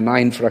been on my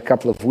mind for a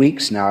couple of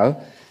weeks now.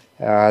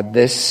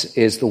 This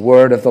is the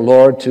word of the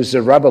Lord to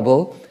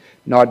Zerubbabel,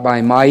 "Not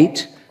by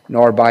might,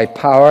 nor by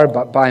power,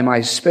 but by my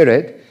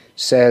Spirit,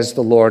 says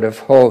the Lord of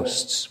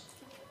hosts."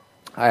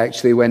 I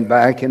actually went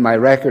back in my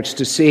records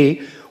to see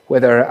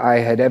whether I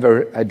had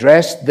ever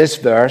addressed this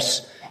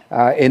verse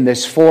in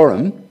this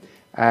forum,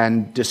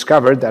 and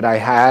discovered that I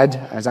had,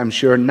 as I'm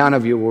sure none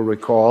of you will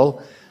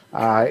recall,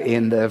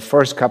 in the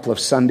first couple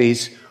of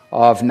Sundays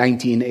of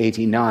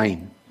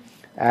 1989.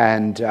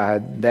 And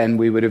then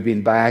we would have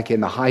been back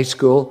in the high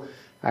school.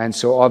 And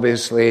so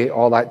obviously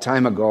all that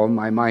time ago,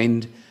 my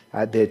mind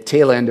at the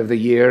tail end of the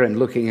year and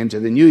looking into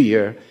the new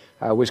year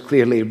was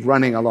clearly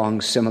running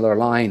along similar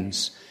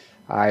lines.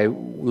 I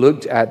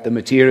looked at the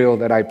material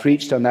that I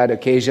preached on that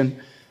occasion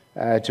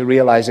to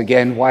realize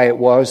again why it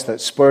was that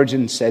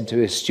Spurgeon said to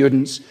his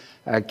students,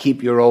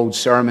 "Keep your old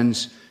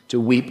sermons to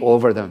weep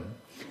over them."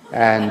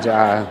 And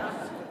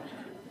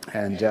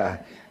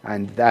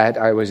that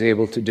I was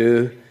able to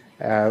do,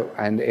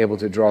 and able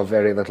to draw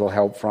very little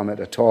help from it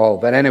at all.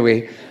 But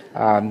anyway,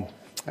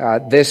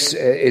 This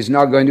is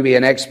not going to be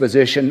an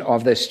exposition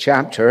of this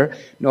chapter,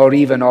 nor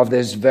even of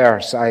this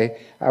verse. I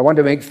want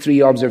to make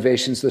 3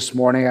 observations this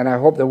morning, and I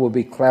hope there will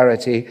be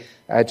clarity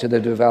to the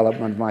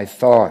development of my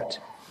thought.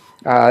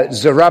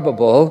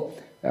 Zerubbabel,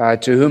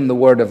 to whom the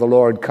word of the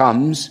Lord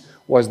comes,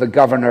 was the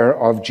governor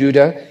of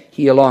Judah.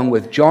 He, along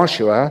with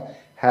Joshua,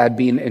 had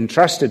been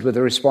entrusted with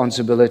the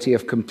responsibility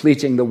of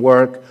completing the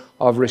work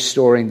of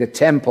restoring the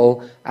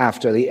temple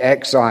after the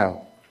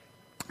exile.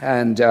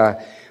 And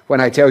when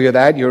I tell you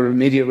that, your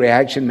immediate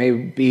reaction may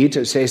be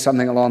to say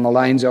something along the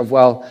lines of,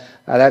 well,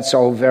 that's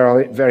all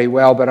very, very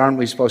well, but aren't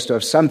we supposed to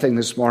have something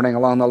this morning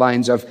along the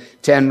lines of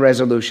 10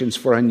 resolutions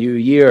for a new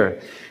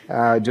year?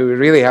 Do we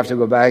really have to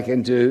go back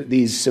into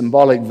these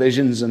symbolic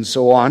visions and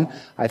so on?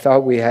 I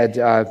thought we had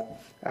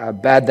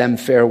bade them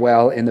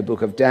farewell in the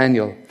book of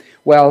Daniel.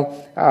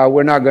 Well,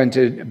 we're not going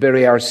to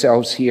bury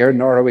ourselves here,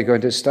 nor are we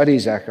going to study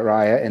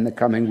Zechariah in the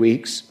coming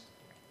weeks.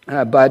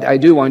 But I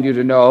do want you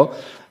to know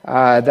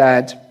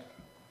that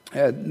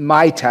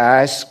my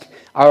task,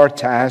 our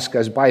task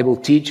as Bible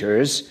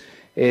teachers,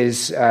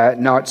 is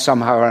not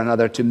somehow or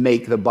another to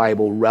make the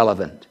Bible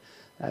relevant.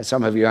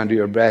 Some of you under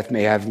your breath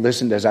may have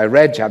listened as I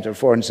read chapter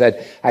 4 and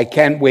said, I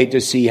can't wait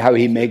to see how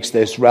he makes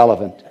this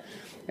relevant.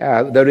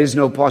 There is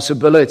no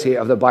possibility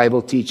of the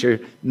Bible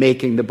teacher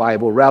making the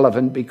Bible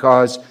relevant,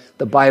 because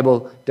the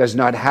Bible does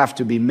not have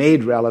to be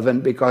made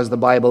relevant, because the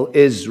Bible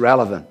is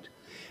relevant.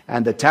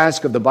 And the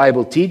task of the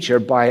Bible teacher,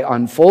 by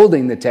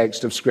unfolding the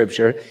text of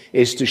Scripture,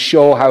 is to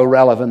show how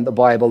relevant the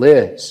Bible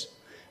is,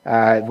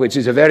 which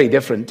is a very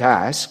different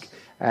task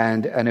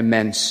and an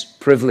immense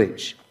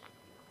privilege.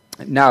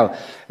 Now,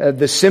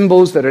 the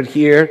symbols that are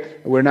here,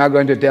 we're now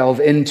going to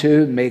delve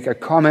into, make a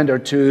comment or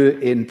two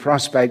in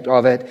prospect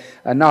of it,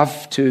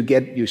 enough to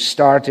get you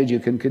started. You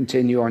can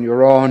continue on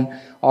your own.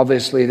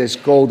 Obviously, this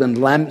golden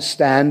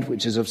lampstand,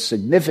 which is of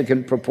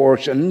significant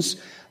proportions,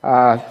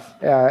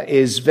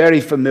 is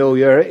very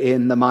familiar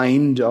in the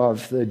mind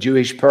of the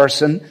Jewish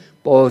person,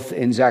 both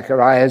in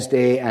Zechariah's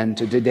day and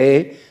to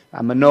today.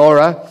 A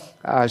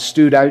menorah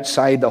stood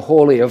outside the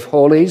Holy of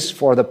Holies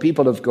for the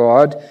people of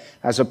God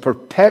as a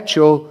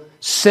perpetual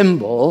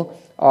symbol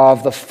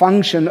of the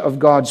function of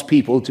God's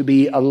people to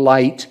be a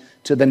light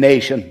to the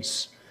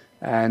nations.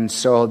 And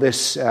so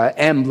this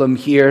emblem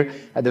here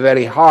at the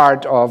very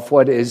heart of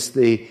what is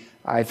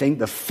I think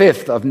the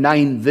 5th of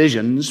 9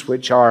 visions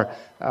which are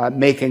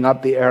making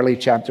up the early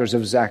chapters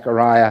of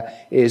Zechariah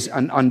is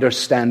an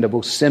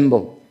understandable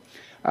symbol.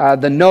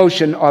 The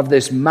notion of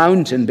this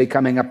mountain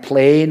becoming a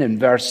plain in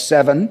verse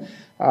 7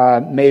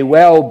 may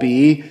well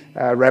be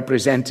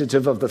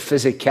representative of the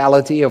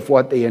physicality of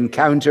what they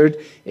encountered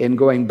in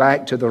going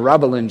back to the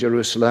rubble in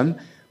Jerusalem,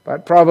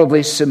 but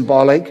probably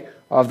symbolic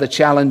of the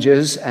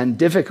challenges and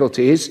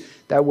difficulties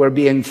that were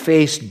being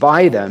faced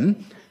by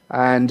them.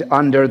 And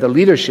under the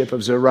leadership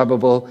of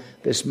Zerubbabel,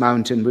 this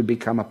mountain would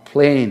become a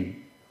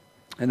plain.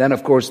 And then,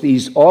 of course,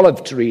 these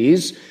olive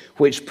trees,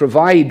 which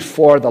provide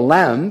for the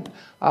lamp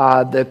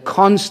the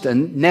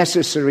constant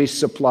necessary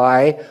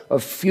supply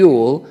of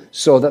fuel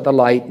so that the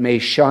light may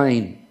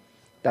shine.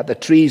 That the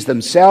trees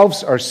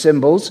themselves are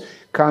symbols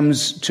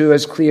comes to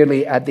us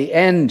clearly at the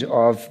end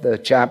of the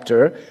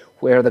chapter,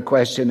 where the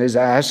question is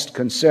asked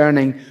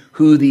concerning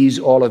who these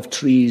olive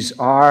trees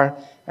are,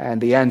 and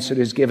the answer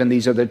is given: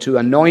 these are the 2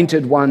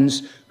 anointed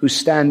ones who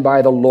stand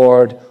by the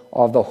Lord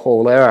of the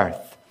whole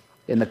earth.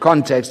 In the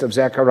context of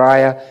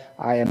Zechariah,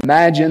 I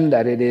imagine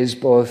that it is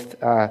both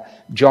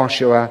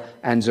Joshua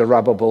and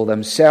Zerubbabel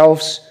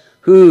themselves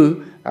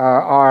who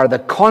are the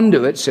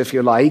conduits, if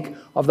you like,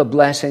 of the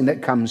blessing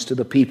that comes to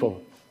the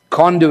people.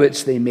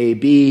 Conduits they may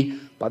be,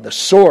 but the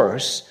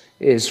source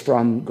is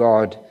from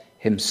God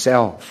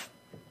himself.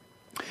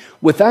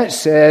 With that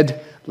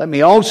said, let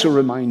me also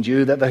remind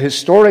you that the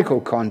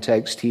historical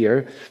context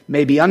here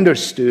may be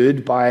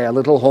understood by a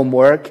little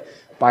homework,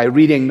 by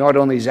reading not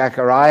only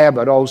Zechariah,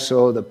 but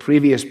also the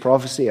previous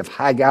prophecy of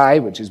Haggai,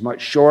 which is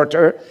much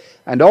shorter,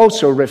 and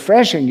also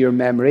refreshing your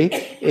memory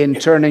in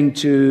turning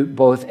to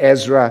both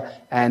Ezra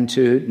and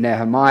to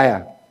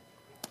Nehemiah.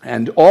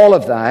 And all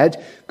of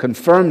that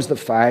confirms the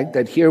fact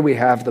that here we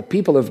have the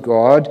people of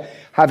God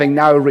having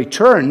now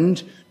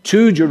returned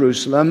to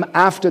Jerusalem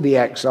after the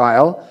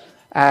exile,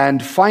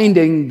 and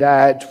finding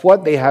that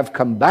what they have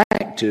come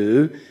back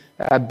to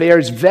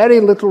bears very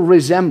little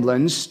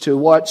resemblance to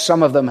what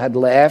some of them had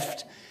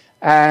left,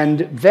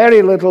 and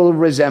very little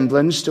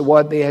resemblance to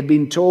what they had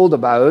been told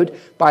about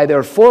by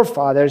their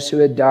forefathers who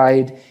had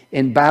died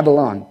in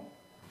Babylon.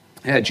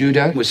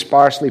 Judah was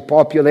sparsely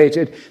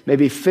populated,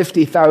 maybe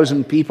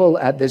 50,000 people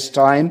at this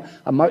time,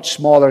 a much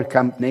smaller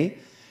company,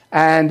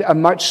 and a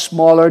much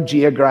smaller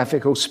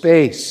geographical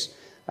space,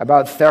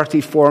 about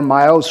 34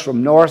 miles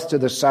from north to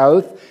the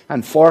south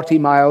and 40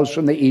 miles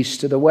from the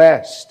east to the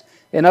west.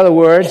 In other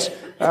words,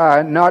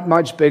 not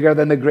much bigger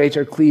than the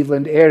greater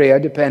Cleveland area,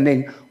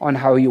 depending on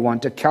how you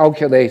want to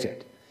calculate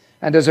it.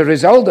 And as a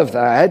result of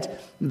that,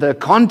 the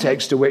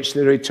context to which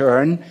they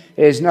return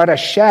is not a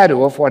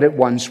shadow of what it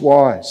once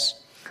was.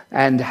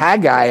 And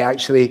Haggai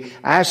actually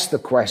asked the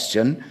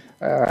question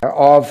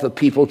of the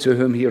people to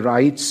whom he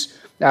writes,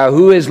 Now,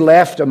 who is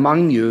left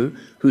among you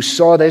who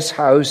saw this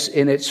house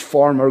in its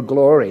former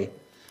glory?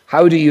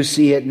 How do you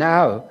see it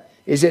now?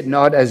 Is it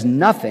not as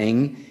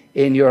nothing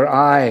in your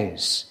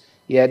eyes?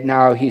 Yet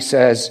now he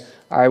says,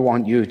 I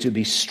want you to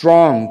be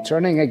strong.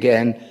 Turning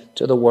again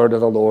to the word of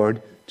the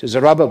Lord to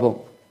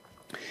Zerubbabel.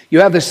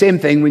 You have the same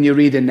thing when you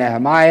read in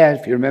Nehemiah.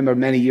 If you remember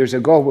many years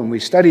ago when we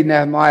studied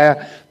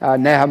Nehemiah,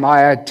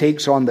 Nehemiah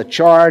takes on the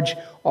charge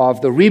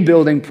of the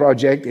rebuilding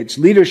project, its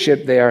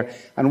leadership there.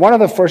 And one of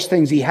the first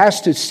things he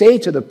has to say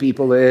to the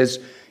people is,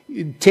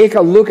 take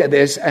a look at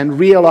this and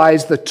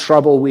realize the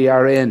trouble we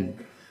are in.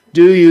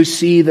 Do you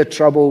see the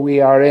trouble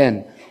we are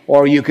in?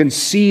 Or you can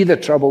see the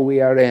trouble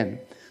we are in.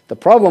 The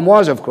problem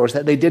was, of course,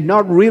 that they did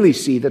not really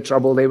see the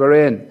trouble they were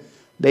in.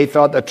 They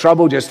thought the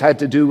trouble just had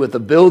to do with the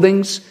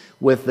buildings,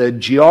 with the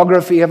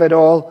geography of it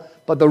all.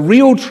 But the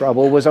real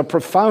trouble was a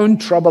profound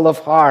trouble of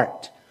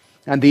heart.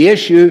 And the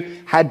issue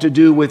had to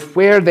do with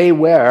where they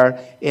were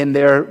in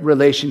their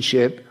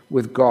relationship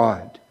with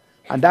God.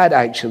 And that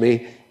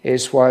actually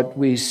is what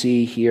we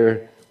see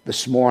here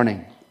this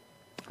morning.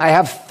 I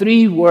have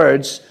 3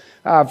 words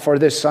for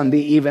this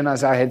Sunday, even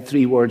as I had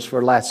 3 words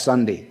for last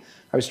Sunday.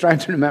 I was trying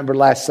to remember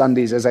last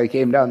Sundays as I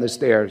came down the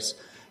stairs.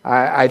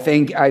 I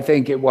think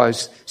it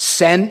was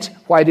sent.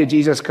 Why did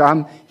Jesus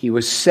come? He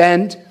was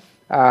sent.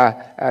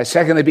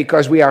 Secondly,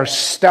 because we are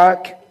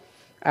stuck.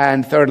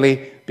 And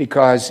thirdly,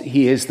 because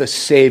he is the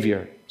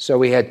Savior. So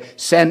we had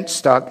sent,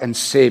 stuck, and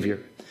Savior.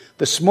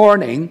 This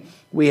morning,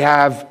 we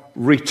have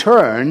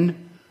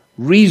return,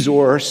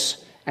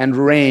 resource, and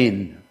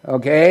reign.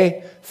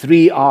 Okay?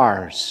 3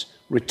 R's.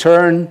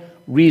 Return,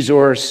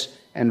 resource,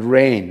 and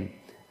reign.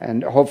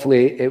 And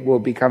hopefully it will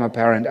become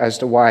apparent as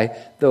to why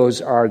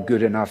those are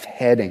good enough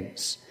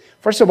headings.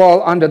 First of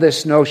all, under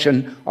this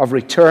notion of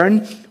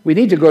return, we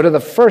need to go to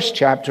the first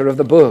chapter of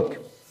the book.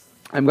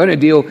 I'm going to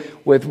deal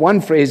with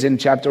one phrase in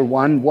chapter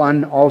 1,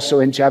 one also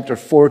in chapter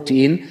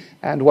 14,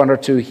 and 1 or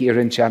 2 here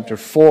in chapter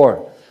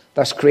 4,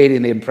 thus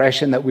creating the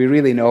impression that we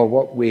really know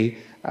what we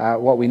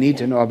need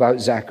to know about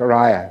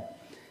Zechariah.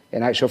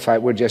 In actual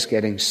fact, we're just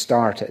getting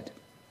started.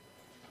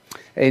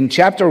 In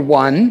chapter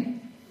 1,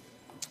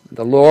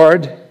 the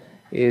Lord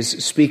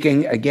is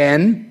speaking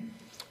again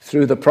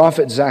through the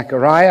prophet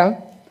Zechariah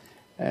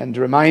and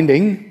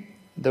reminding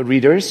the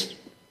readers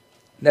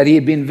that he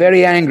had been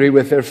very angry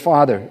with their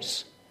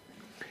fathers.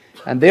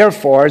 And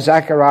therefore,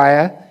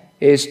 Zechariah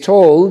is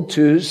told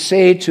to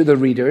say to the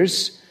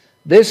readers,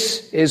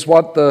 this is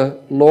what the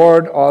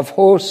Lord of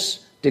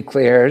hosts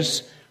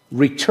declares,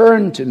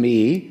 return to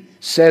me,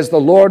 says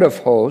the Lord of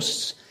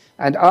hosts,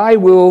 and I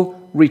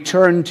will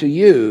return to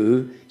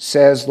you,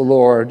 says the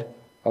Lord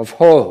of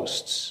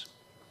hosts.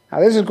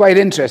 Now this is quite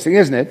interesting,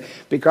 isn't it?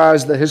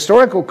 Because the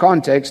historical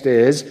context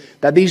is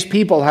that these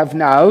people have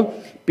now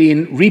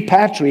been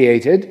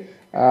repatriated.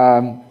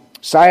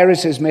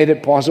 Cyrus has made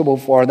it possible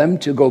for them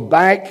to go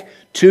back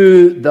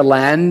to the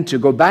land, to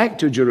go back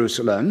to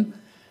Jerusalem,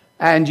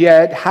 and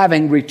yet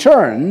having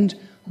returned,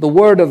 the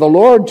word of the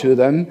Lord to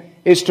them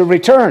is to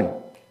return.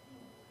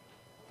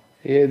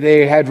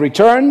 They had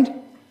returned,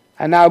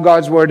 and now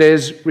God's word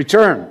is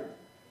return.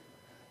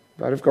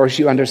 But of course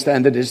you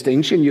understand the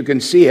distinction, you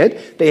can see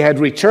it. They had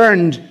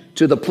returned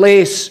to the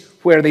place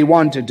where they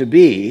wanted to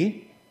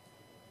be,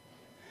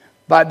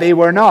 but they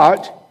were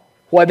not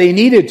what they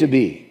needed to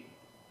be.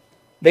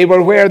 They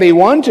were where they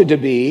wanted to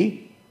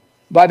be,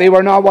 but they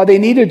were not what they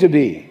needed to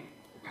be.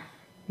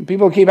 And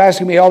people keep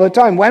asking me all the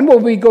time, when will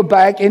we go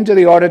back into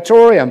the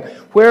auditorium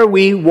where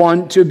we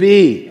want to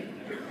be?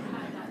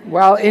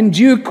 Well, in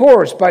due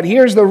course, but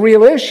here's the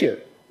real issue.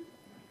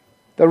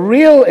 The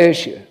real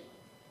issue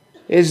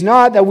is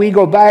not that we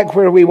go back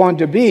where we want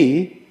to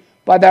be,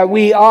 but that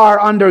we are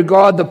under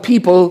God the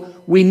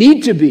people we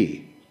need to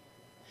be.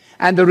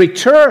 And the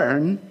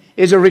return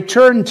is a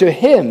return to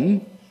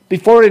Him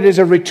before it is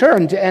a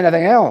return to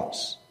anything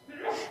else.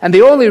 And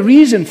the only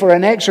reason for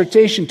an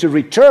exhortation to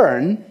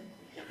return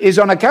is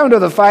on account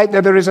of the fact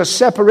that there is a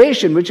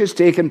separation which has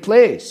taken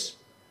place.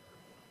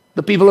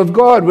 The people of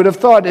God would have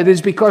thought it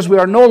is because we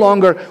are no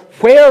longer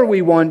where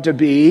we want to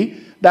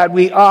be that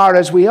we are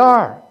as we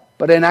are.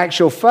 But in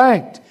actual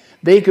fact,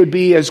 they could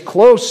be as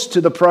close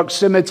to the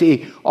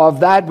proximity of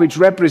that which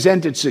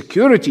represented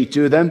security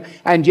to them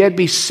and yet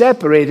be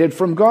separated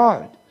from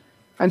God.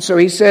 And so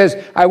he says,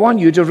 I want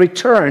you to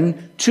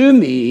return to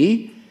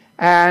me,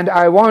 and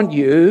I want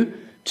you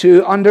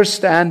to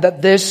understand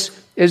that this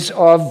is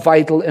of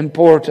vital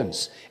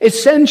importance.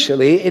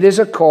 Essentially, it is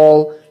a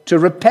call to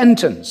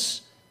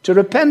repentance,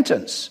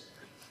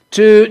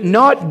 to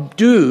not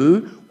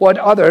do what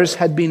others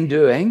had been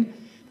doing,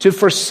 to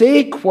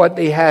forsake what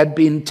they had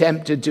been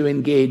tempted to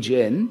engage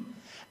in,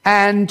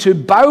 and to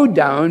bow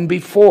down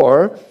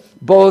before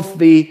both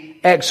the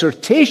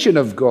exhortation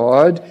of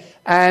God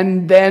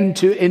and then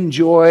to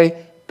enjoy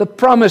the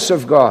promise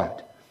of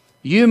God.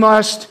 You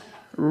must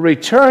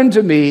return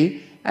to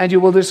me, and you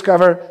will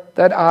discover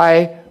that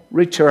I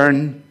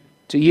return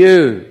to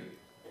you.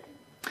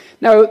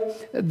 Now,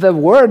 the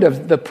word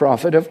of the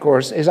prophet, of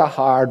course, is a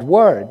hard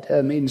word.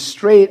 I mean,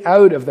 straight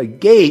out of the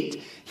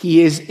gate,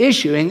 he is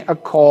issuing a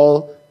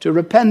call to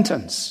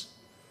repentance.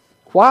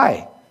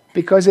 Why?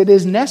 Because it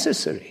is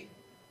necessary.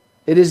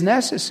 It is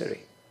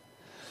necessary.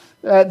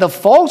 The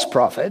false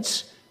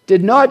prophets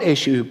did not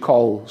issue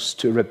calls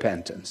to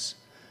repentance.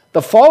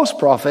 The false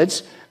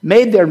prophets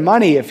made their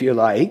money, if you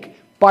like,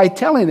 by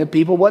telling the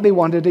people what they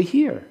wanted to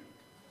hear.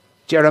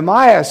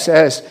 God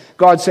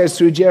says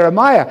through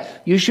Jeremiah,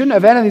 you shouldn't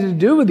have anything to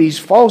do with these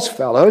false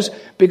fellows,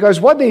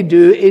 because what they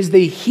do is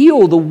they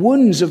heal the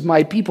wounds of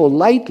my people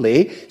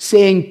lightly,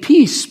 saying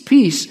peace,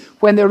 peace,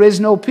 when there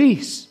is no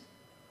peace.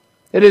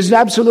 It is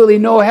absolutely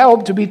no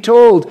help to be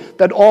told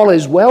that all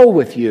is well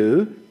with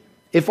you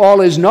if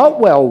all is not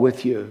well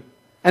with you.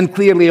 And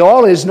clearly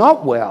all is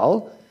not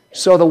well,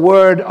 so the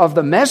word of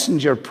the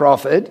messenger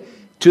prophet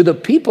to the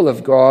people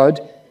of God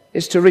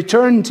is to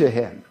return to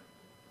him.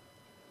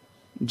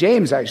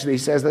 James actually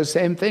says the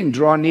same thing.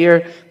 Draw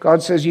near.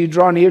 God says you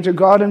draw near to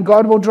God and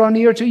God will draw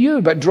near to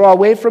you. But draw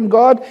away from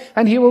God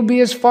and he will be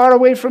as far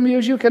away from you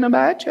as you can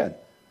imagine.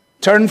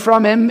 Turn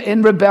from him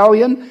in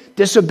rebellion.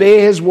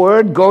 Disobey his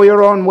word. Go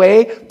your own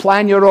way.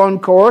 Plan your own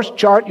course.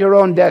 Chart your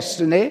own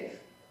destiny.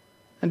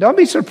 And don't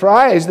be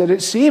surprised that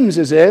it seems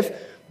as if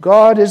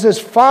God is as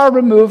far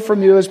removed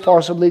from you as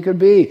possibly could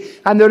be.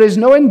 And there is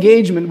no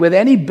engagement with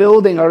any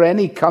building or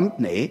any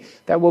company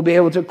that will be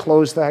able to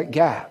close that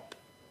gap.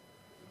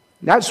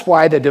 That's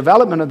why the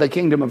development of the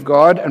kingdom of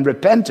God and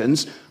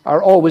repentance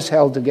are always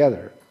held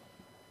together.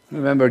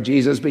 Remember,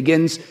 Jesus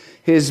begins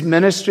his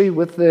ministry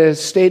with the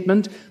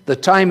statement, the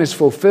time is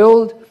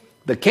fulfilled,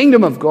 the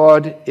kingdom of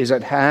God is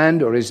at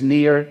hand or is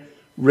near,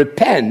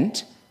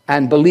 repent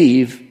and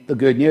believe the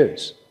good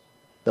news.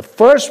 The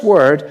first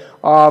word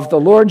of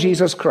the Lord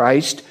Jesus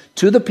Christ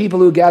to the people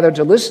who gathered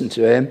to listen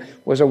to him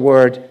was a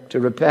word to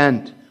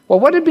repent. Well,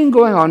 what had been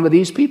going on with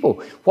these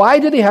people? Why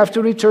did they have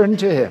to return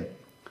to him?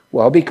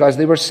 Well, because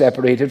they were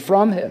separated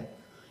from him.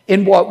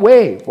 In what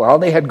way? Well,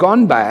 they had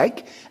gone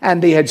back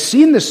and they had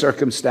seen the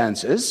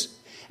circumstances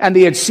and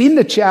they had seen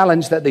the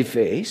challenge that they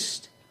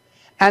faced,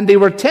 and they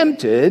were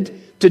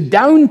tempted to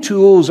down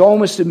tools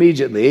almost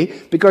immediately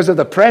because of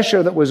the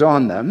pressure that was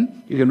on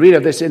them. You can read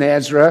of this in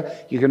Ezra.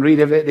 You can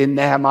read of it in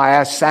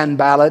Nehemiah,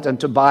 Sanballat and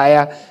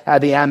Tobiah,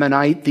 the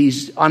Ammonite.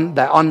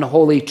 The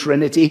unholy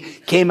trinity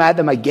came at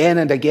them again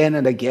and again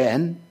and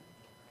again.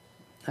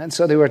 And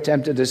so they were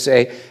tempted to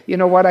say, you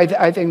know what,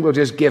 I think we'll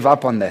just give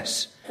up on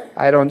this.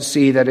 I don't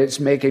see that it's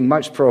making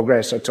much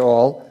progress at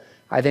all.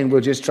 I think we'll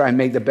just try and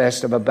make the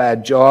best of a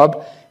bad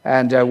job.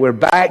 And we're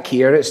back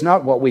here. It's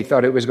not what we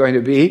thought it was going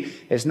to be.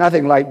 It's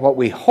nothing like what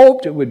we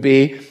hoped it would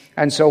be.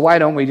 And so why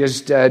don't we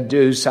just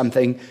do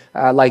something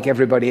like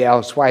everybody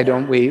else? Why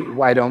don't we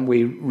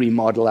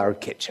remodel our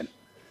kitchen?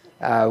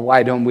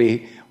 Why don't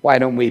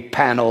we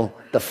panel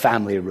the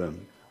family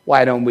room?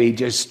 Why don't we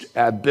just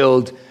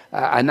build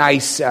a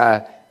nice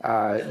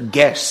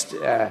guest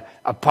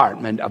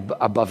apartment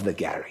above the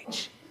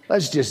garage?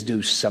 Let's just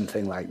do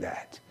something like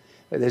that.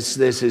 This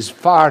is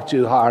far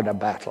too hard a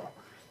battle.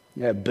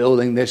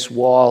 Building this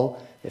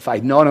wall. If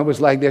I'd known it was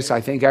like this,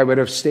 I think I would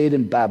have stayed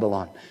in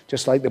Babylon.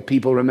 Just like the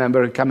people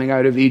remember coming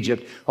out of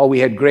Egypt. Oh, we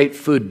had great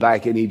food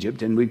back in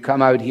Egypt, and we'd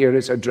come out here,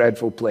 it's a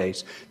dreadful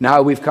place.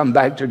 Now we've come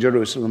back to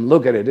Jerusalem.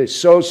 Look at it, it's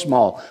so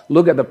small.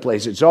 Look at the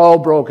place, it's all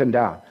broken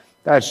down.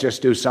 Let's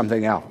just do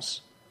something else.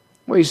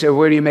 Well, you say,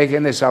 where are you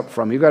making this up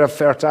from? You got a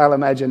fertile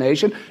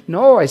imagination?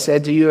 No, I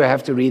said to you, I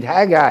have to read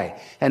Haggai.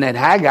 And in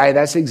Haggai,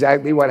 that's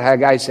exactly what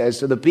Haggai says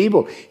to the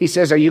people. He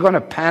says, are you going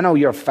to panel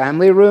your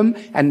family room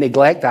and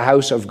neglect the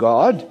house of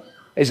God?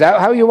 Is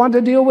that how you want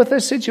to deal with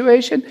this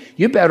situation?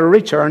 You better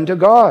return to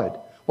God.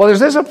 Well,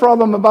 is this a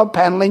problem about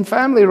paneling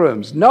family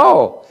rooms?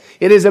 No.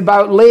 It is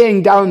about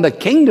laying down the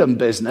kingdom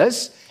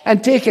business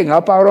and taking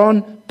up our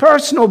own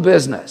personal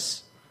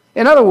business.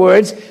 In other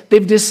words,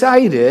 they've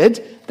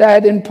decided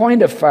that in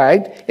point of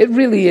fact, it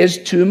really is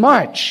too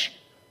much.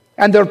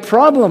 And their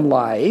problem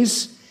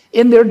lies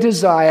in their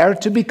desire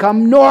to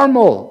become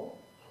normal.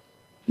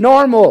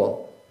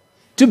 Normal.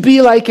 To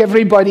be like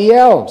everybody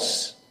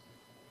else.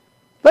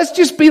 Let's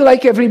just be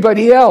like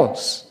everybody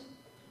else.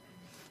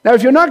 Now,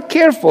 if you're not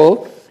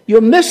careful,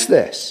 you'll miss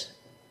this.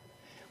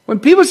 When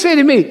people say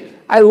to me,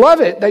 I love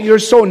it that you're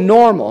so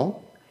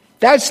normal,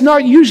 that's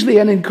not usually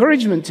an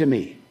encouragement to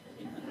me.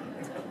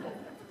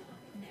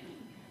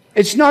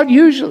 It's not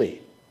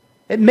usually.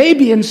 It may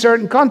be in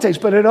certain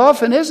contexts, but it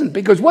often isn't,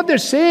 because what they're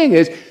saying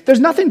is, there's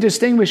nothing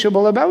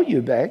distinguishable about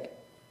you, Beck.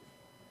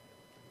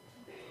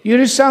 You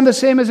just sound the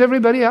same as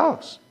everybody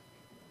else.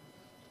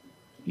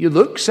 You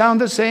look,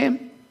 sound the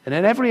same, and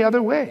in every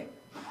other way.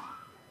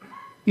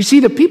 You see,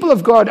 the people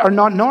of God are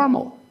not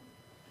normal.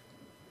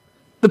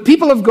 The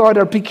people of God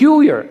are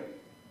peculiar.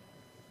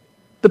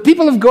 The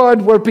people of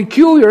God were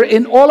peculiar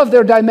in all of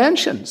their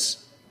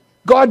dimensions.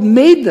 God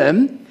made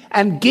them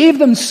and gave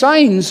them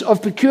signs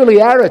of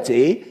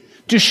peculiarity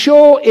to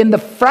show in the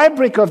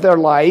fabric of their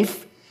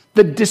life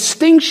the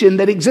distinction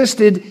that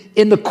existed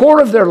in the core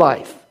of their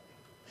life.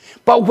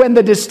 But when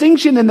the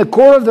distinction in the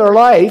core of their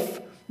life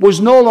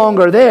was no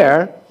longer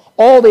there,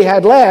 all they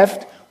had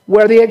left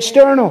were the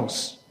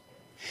externals.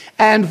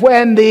 And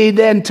when they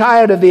then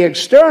tired of the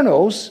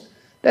externals,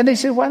 Then they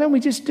said, why don't we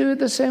just do it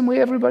the same way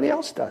everybody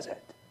else does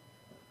it?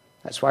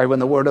 That's why when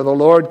the word of the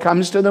Lord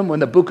comes to them, when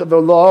the book of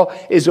the law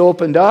is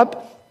opened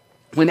up,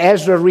 when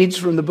Ezra reads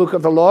from the book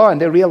of the law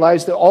and they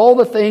realize that all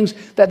the things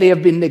that they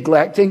have been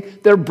neglecting,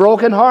 they're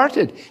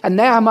brokenhearted. And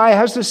Nehemiah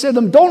has to say to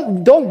them,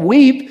 don't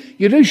weep.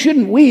 You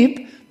shouldn't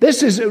weep.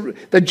 This is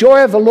the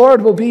joy of the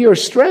Lord will be your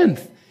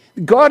strength.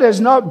 God has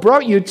not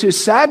brought you to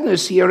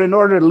sadness here in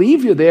order to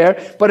leave you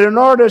there, but in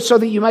order so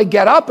that you might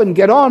get up and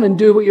get on and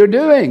do what you're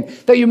doing,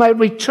 that you might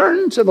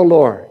return to the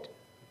Lord.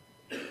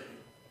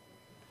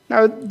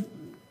 Now,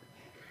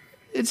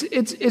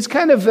 it's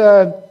kind of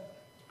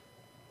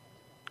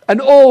an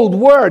old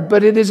word,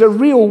 but it is a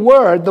real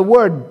word, the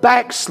word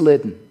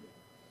backslidden.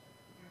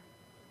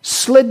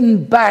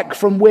 Slidden back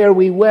from where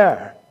we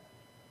were.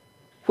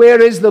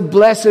 Where is the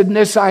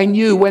blessedness I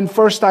knew when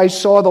first I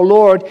saw the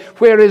Lord?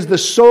 Where is the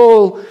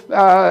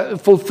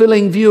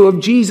soul-fulfilling view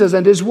of Jesus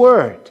and His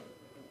Word?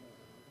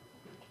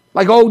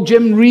 Like old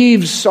Jim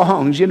Reeves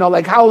songs,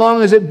 like how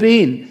long has it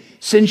been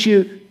since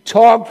you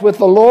talked with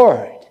the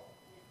Lord?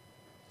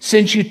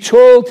 Since you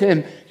told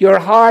Him your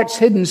heart's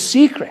hidden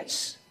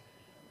secrets?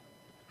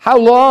 How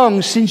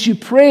long since you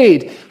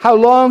prayed? How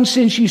long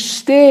since you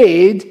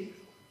stayed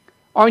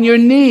on your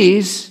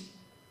knees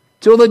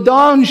till the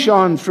dawn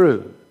shone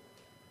through?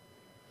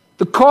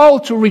 The call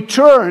to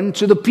return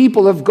to the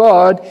people of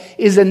God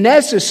is a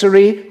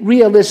necessary,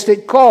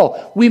 realistic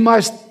call. We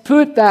must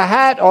put the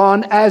hat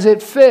on as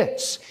it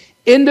fits,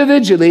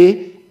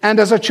 individually and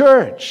as a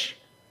church.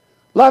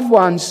 Loved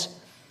ones,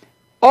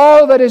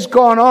 all that has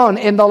gone on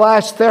in the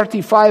last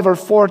 35 or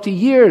 40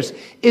 years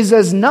is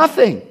as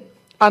nothing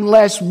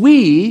unless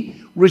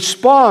we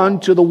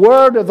respond to the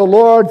word of the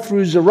Lord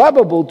through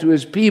Zerubbabel to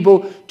His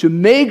people to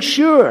make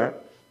sure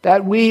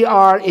that we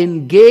are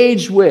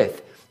engaged with,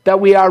 that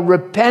we are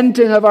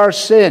repenting of our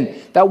sin,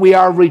 that we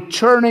are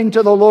returning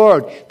to the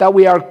Lord, that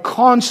we are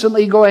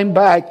constantly going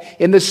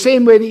back in the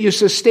same way that you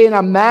sustain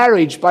a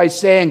marriage by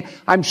saying,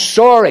 I'm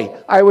sorry,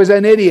 I was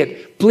an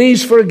idiot.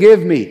 Please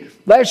forgive me.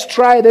 Let's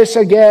try this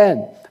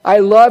again. I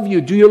love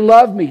you. Do you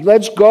love me?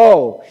 Let's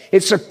go.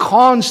 It's a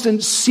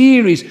constant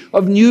series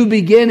of new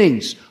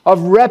beginnings,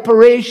 of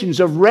reparations,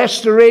 of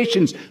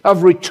restorations,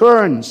 of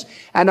returns.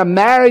 And a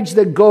marriage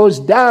that goes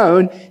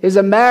down is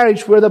a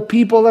marriage where the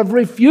people have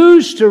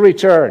refused to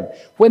return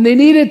when they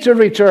needed to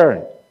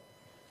return.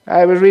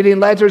 I was reading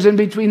letters in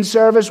between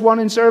service 1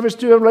 and service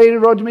 2. A lady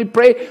wrote to me,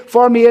 pray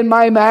for me in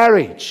my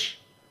marriage.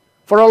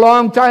 For a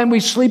long time we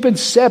sleep in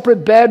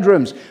separate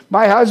bedrooms.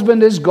 My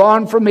husband is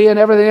gone from me and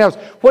everything else.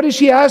 What is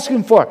she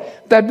asking for?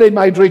 That they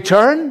might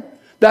return?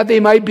 That they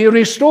might be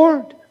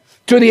restored?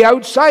 To the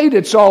outside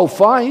it's all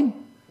fine.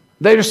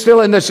 They're still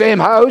in the same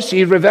house.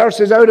 He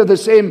reverses out of the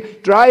same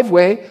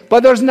driveway.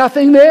 But there's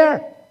nothing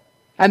there.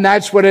 And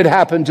that's what had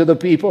happened to the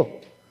people.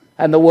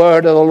 And the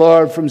word of the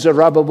Lord from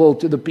Zerubbabel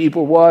to the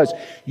people was,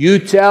 you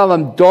tell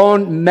them,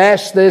 don't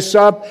mess this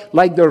up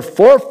like their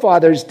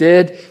forefathers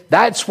did.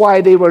 That's why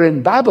they were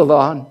in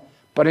Babylon.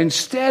 But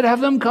instead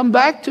have them come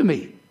back to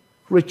me.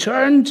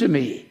 Return to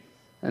me.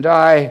 And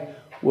I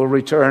will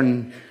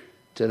return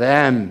to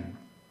them.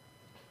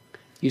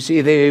 You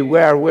see, they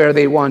were where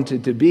they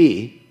wanted to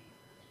be,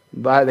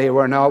 but they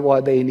were not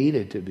what they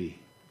needed to be.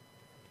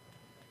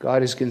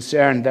 God is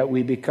concerned that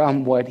we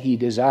become what He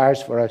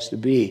desires for us to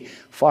be,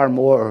 far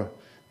more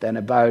than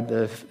about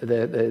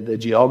the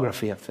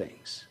geography of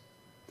things.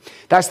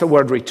 That's the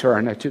word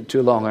return. I took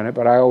too long on it,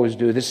 but I always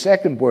do. The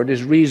second word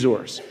is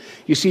resource.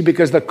 You see,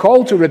 because the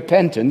call to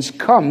repentance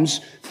comes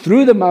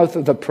through the mouth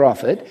of the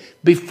prophet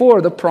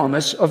before the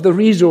promise of the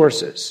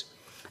resources.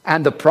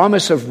 And the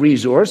promise of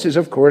resource is,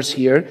 of course,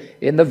 here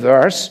in the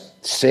verse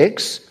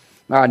 6.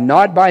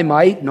 Not by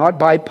might, not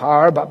by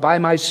power, but by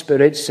my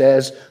Spirit,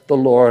 says the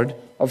Lord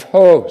of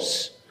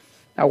hosts.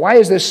 Now, why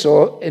is this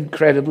so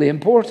incredibly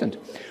important?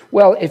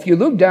 Well, if you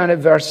look down at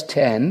verse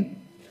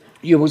 10,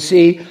 you will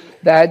see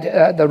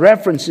that the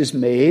reference is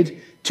made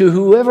to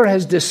whoever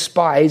has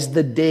despised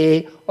the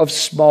day of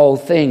small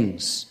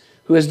things.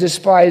 Who has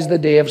despised the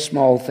day of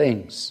small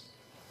things.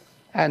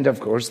 And, of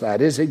course,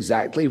 that is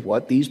exactly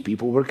what these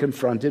people were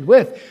confronted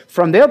with.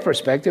 From their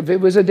perspective,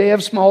 it was a day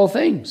of small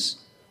things.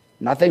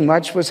 Nothing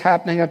much was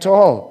happening at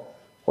all.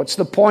 What's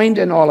the point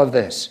in all of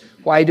this?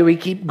 Why do we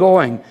keep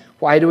going?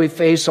 Why do we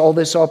face all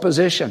this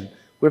opposition?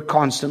 We're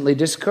constantly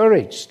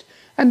discouraged.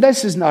 And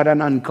this is not an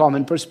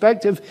uncommon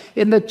perspective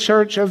in the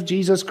Church of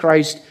Jesus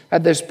Christ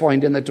at this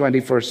point in the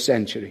 21st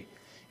century.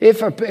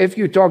 If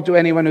you talk to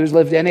anyone who's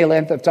lived any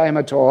length of time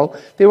at all,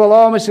 they will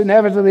almost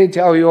inevitably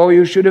tell you, oh,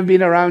 you should have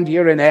been around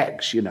here in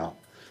X,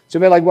 It's a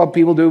bit like what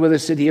people do with the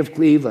city of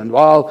Cleveland.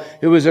 Well,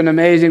 it was an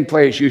amazing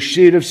place. You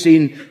should have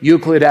seen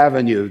Euclid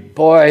Avenue.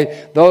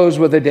 Boy, those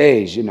were the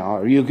days,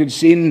 Or you could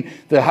see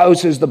the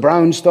houses, the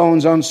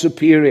brownstones on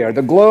Superior.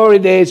 The glory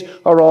days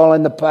are all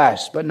in the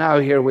past. But now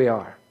here we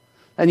are.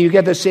 And you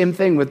get the same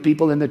thing with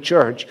people in the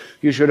church.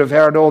 You should have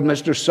heard old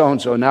Mr.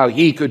 So-and-so. Now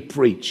he could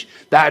preach.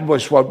 That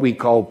was what we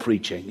call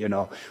preaching,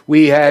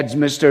 We had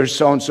Mr.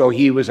 So-and-so.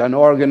 He was an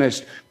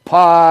organist.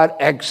 par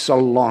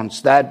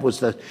excellence. That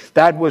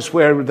was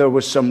where there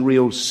was some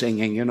real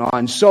singing,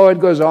 and so it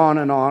goes on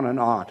and on and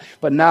on.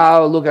 But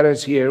now look at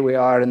us, here we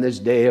are in this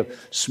day of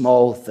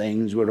small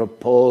things. We're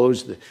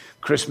opposed. The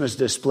Christmas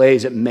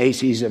displays at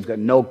Macy's have got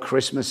no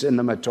Christmas in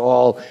them at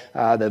all.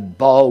 The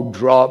ball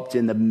dropped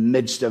in the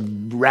midst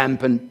of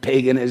rampant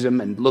paganism,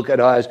 and look at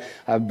us,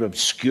 an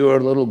obscure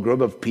little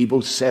group of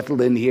people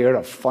settled in here,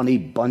 a funny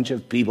bunch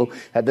of people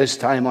at this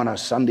time on a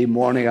Sunday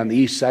morning on the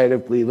east side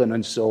of Cleveland,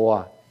 and so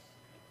on.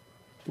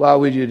 Why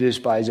would you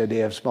despise a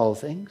day of small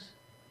things?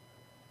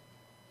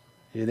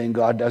 Do you think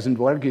God doesn't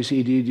work? You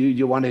see, do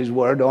you want His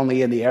word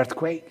only in the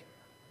earthquake?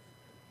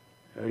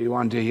 Or do you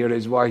want to hear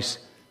His voice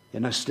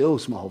in a still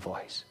small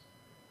voice?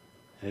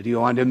 Do you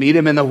want to meet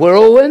Him in the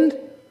whirlwind?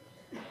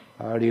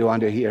 Or do you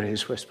want to hear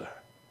His whisper?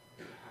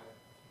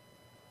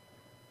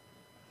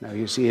 Now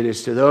you see, it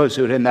is to those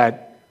who are in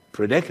that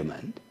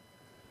predicament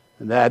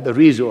that the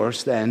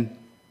resource then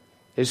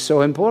is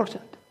so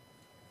important.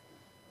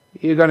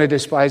 You're going to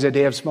despise a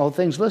day of small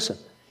things. Listen,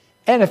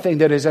 anything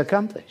that is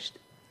accomplished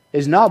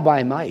is not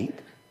by might,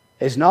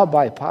 is not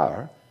by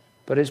power,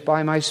 but is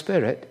by my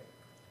Spirit,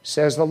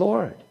 says the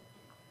Lord.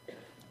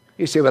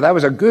 You say, well, that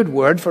was a good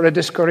word for a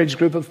discouraged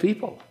group of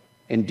people.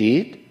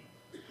 Indeed.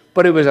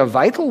 But it was a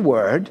vital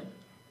word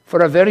for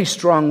a very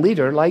strong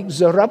leader like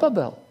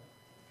Zerubbabel.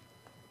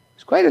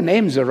 It's quite a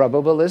name,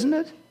 Zerubbabel, isn't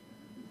it?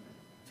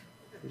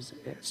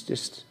 It's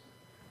just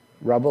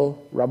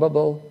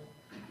Rubbable,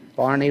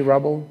 Barney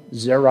Rubble,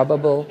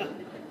 Zerubbabel.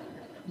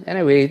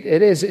 Anyway,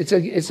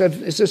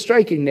 it's a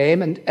striking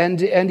name,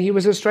 and he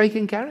was a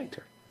striking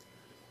character.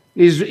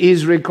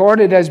 He's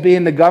recorded as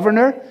being the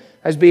governor,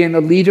 as being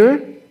the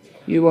leader.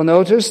 You will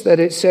notice that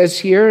it says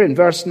here in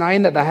verse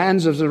 9 that the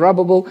hands of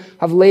Zerubbabel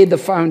have laid the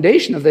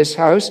foundation of this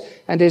house,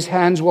 and his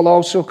hands will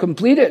also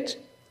complete it.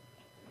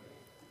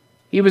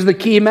 He was the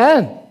key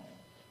man.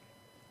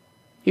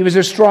 He was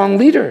a strong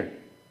leader.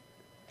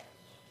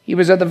 He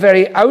was at the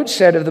very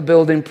outset of the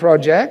building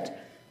project,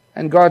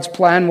 and God's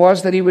plan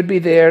was that he would be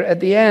there at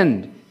the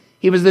end.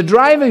 He was the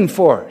driving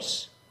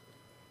force.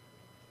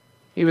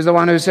 He was the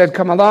one who said,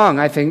 come along,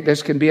 I think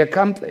this can be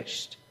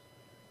accomplished.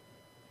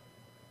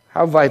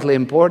 How vitally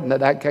important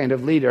that kind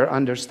of leader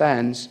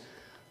understands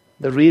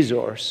the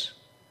resource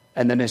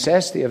and the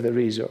necessity of the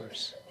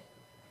resource.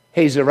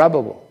 Hey,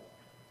 Zerubbabel,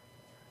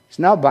 it's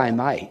not by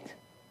might,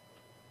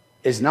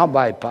 it's not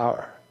by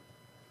power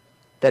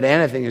that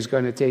anything is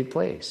going to take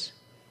place.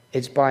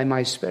 It's by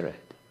my Spirit.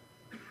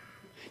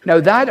 Now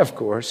that, of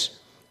course,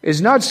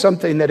 is not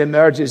something that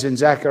emerges in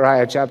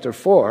Zechariah chapter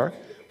 4,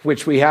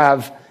 which we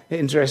have,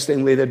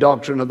 interestingly, the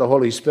doctrine of the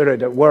Holy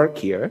Spirit at work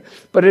here,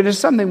 but it is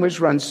something which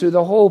runs through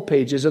the whole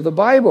pages of the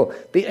Bible.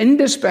 The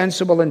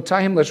indispensable and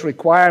timeless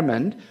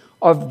requirement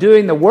of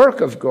doing the work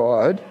of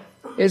God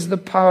is the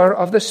power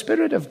of the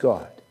Spirit of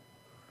God.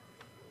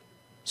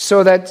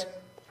 So that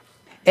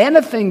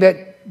anything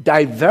that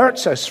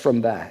diverts us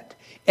from that,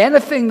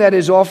 anything that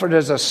is offered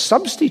as a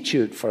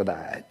substitute for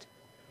that,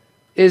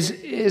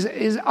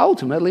 is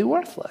ultimately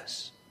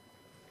worthless.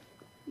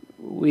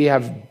 We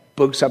have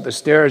books up the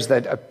stairs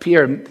that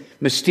appear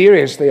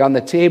mysteriously on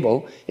the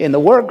table in the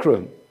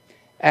workroom.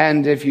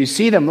 And if you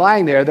see them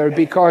lying there, they're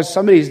because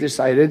somebody's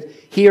decided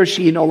he or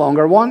she no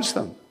longer wants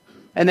them.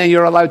 And then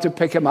you're allowed to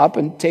pick them up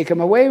and take them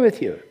away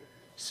with you.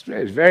 It's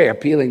very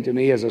appealing to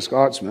me as a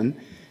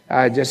Scotsman.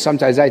 Just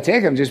sometimes I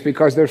take them just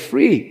because they're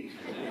free.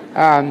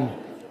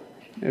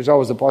 There's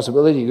always the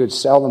possibility you could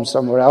sell them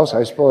somewhere else,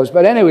 I suppose.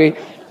 But anyway,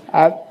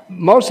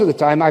 most of the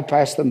time I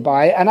pass them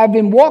by, and I've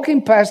been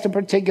walking past a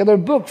particular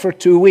book for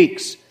 2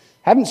 weeks.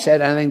 Haven't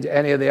said anything to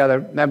any of the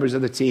other members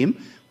of the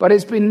team, but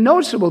it's been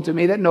noticeable to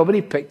me that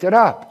nobody picked it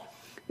up.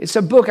 It's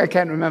a book, I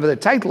can't remember the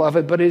title of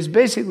it, but it's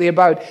basically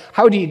about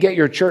how do you get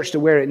your church to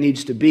where it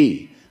needs to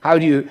be? How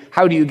do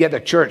you get the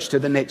church to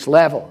the next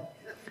level?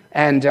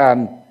 And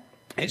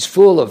it's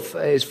full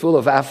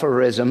of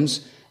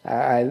aphorisms.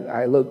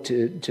 I looked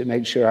to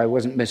make sure I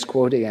wasn't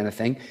misquoting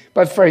anything.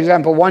 But for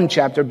example, one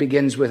chapter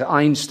begins with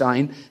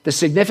Einstein. The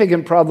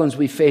significant problems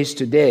we face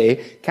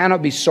today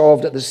cannot be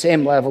solved at the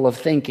same level of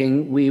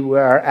thinking we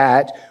were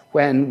at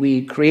when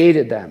we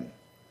created them.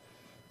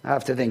 I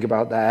have to think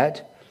about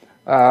that.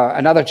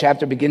 Another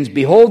chapter begins,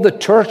 behold the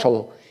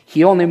turtle.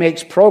 He only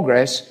makes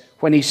progress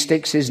when he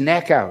sticks his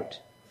neck out.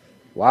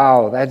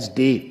 Wow, that's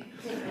deep.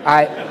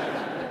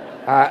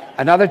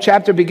 Another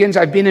chapter begins,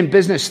 I've been in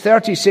business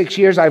 36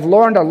 years, I've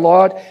learned a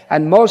lot,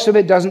 and most of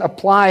it doesn't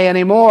apply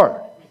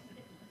anymore.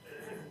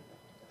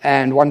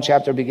 And one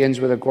chapter begins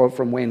with a quote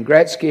from Wayne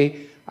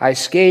Gretzky, I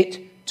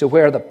skate to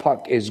where the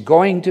puck is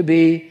going to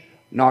be,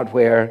 not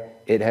where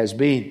it has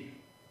been.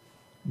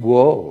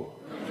 Whoa.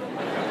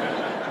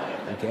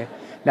 Okay.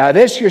 Now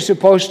this you're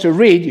supposed to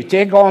read, you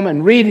take home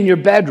and read in your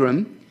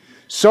bedroom,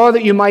 so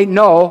that you might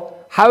know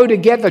how to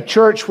get the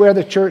church where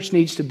the church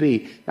needs to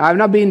be. Now, I'm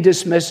not being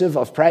dismissive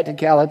of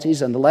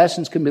practicalities, and the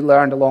lessons can be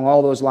learned along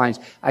all those lines.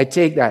 I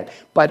take that.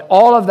 But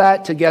all of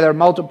that together,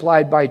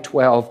 multiplied by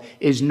 12,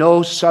 is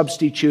no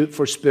substitute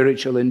for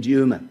spiritual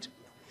endowment.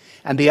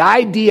 And the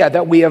idea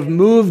that we have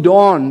moved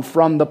on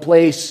from the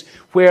place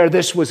where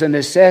this was a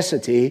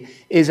necessity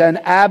is an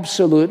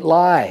absolute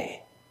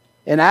lie.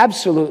 An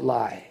absolute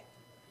lie.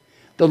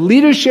 The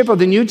leadership of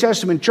the New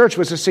Testament church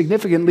was a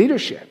significant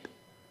leadership.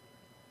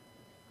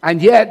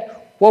 And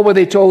yet, what were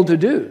they told to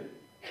do?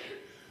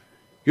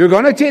 You're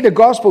going to take the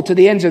gospel to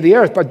the ends of the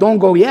earth, but don't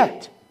go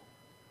yet.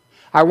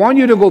 I want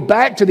you to go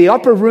back to the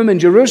upper room in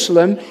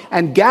Jerusalem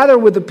and gather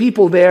with the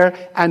people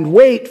there and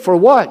wait for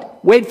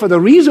what? Wait for the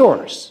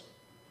resource.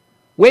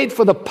 Wait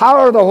for the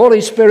power of the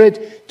Holy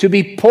Spirit to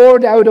be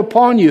poured out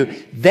upon you.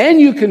 Then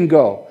you can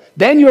go.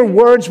 Then your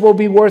words will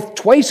be worth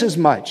twice as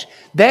much.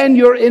 Then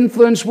your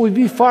influence will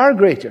be far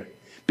greater.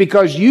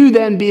 Because you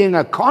then, being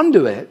a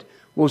conduit,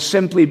 will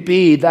simply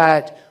be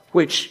that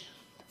which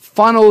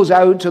funnels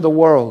out to the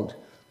world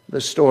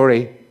the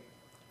story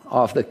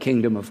of the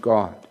kingdom of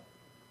God.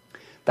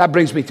 That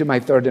brings me to my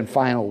third and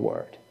final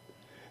word.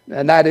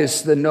 And that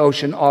is the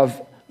notion of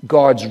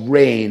God's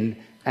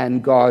reign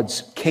and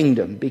God's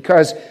kingdom.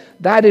 Because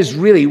that is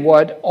really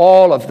what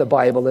all of the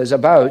Bible is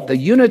about. The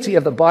unity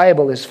of the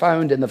Bible is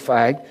found in the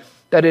fact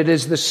that it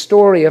is the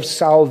story of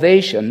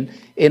salvation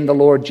in the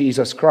Lord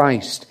Jesus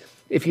Christ.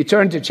 If you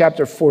turn to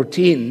chapter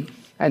 14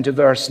 and to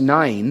verse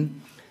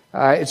 9,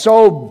 it's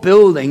all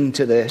building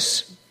to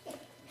this.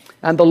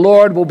 And the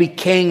Lord will be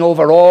king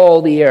over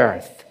all the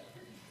earth.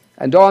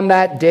 And on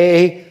that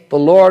day, the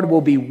Lord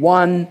will be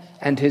one,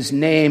 and his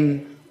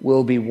name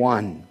will be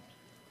one.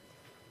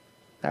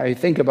 Now you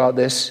think about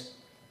this.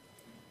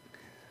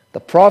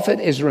 The prophet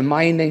is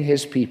reminding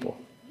his people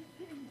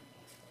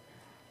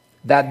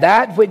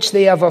that which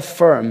they have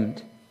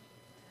affirmed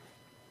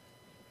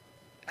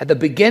at the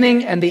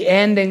beginning and the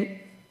ending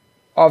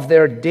of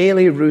their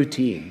daily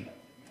routine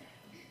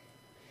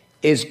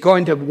is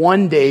going to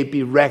one day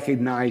be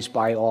recognized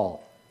by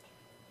all.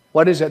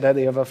 What is it that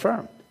they have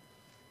affirmed?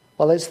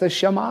 Well, it's the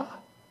Shema.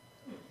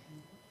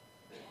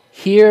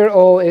 Hear,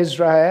 O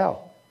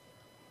Israel,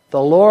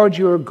 the Lord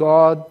your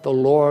God, the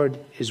Lord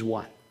is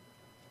one.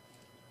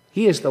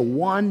 He is the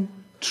one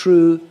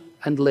true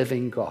and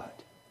living God.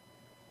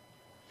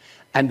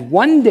 And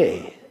one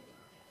day,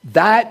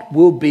 that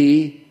will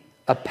be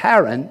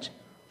apparent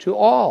to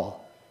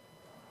all.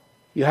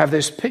 You have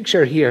this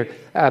picture here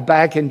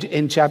back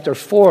in chapter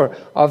 4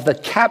 of the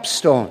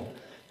capstone.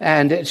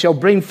 And it shall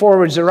bring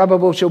forward,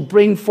 Zerubbabel shall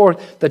bring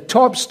forth the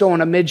top stone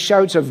amid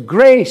shouts of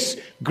grace,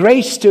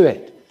 grace to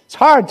it. It's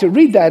hard to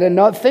read that and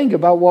not think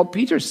about what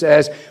Peter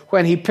says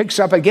when he picks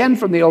up again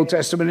from the Old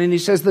Testament and he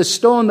says the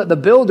stone that the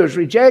builders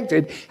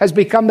rejected has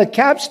become the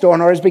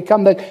capstone, or has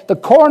become the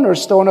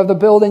cornerstone of the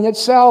building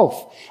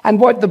itself. And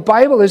what the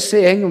Bible is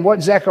saying and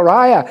what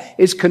Zechariah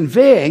is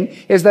conveying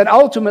is that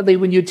ultimately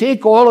when you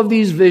take all of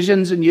these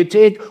visions and you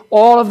take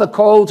all of the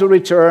call to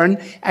return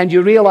and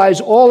you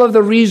realize all of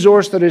the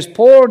resource that is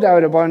poured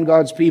out upon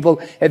God's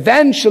people,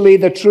 eventually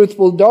the truth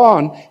will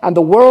dawn and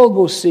the world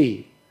will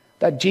see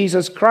that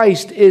Jesus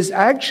Christ is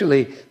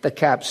actually the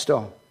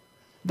capstone.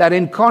 That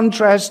in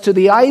contrast to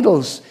the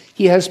idols,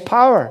 he has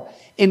power.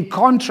 In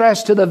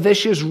contrast to the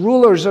vicious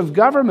rulers of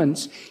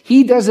governments,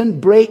 he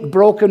doesn't break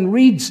broken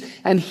reeds,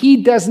 and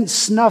he doesn't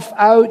snuff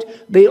out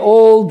the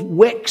old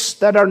wicks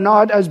that are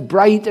not as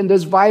bright and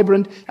as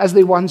vibrant as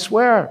they once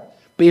were.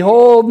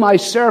 Behold my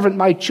servant,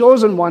 my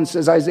chosen one,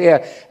 says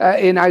Isaiah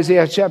in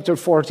Isaiah chapter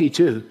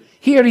 42.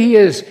 Here he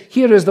is.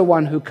 Here is the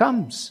one who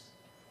comes.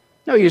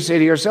 Now you say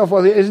to yourself,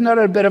 well, isn't that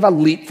a bit of a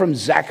leap from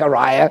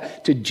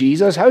Zechariah to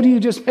Jesus? How do you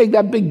just make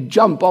that big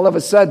jump all of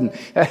a sudden?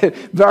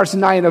 Verse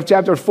 9 of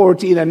chapter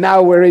 14, and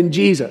now we're in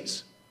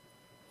Jesus.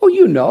 Oh,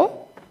 you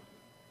know.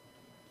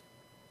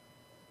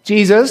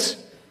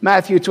 Jesus,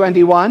 Matthew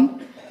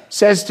 21,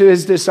 says to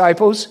his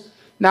disciples,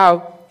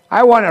 now,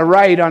 I want to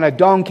ride on a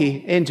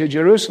donkey into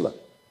Jerusalem.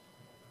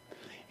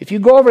 If you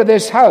go over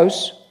this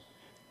house,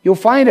 you'll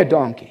find a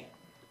donkey.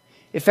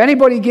 If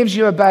anybody gives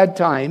you a bad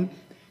time,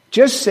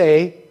 just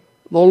say,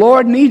 the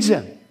Lord needs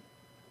him.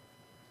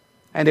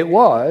 And it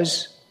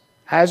was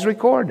as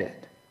recorded.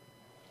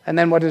 And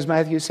then what does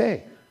Matthew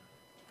say?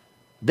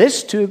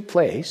 This took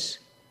place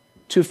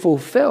to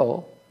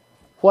fulfill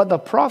what the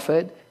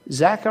prophet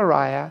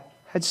Zechariah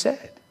had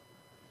said.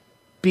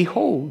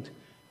 Behold,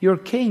 your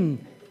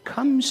king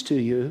comes to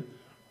you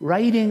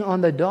riding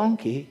on the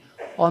donkey,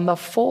 on the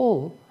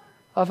foal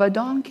of a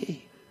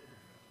donkey.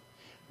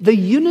 The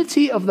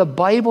unity of the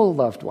Bible,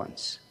 loved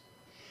ones,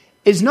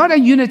 is not a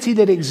unity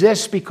that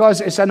exists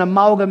because it's an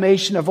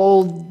amalgamation of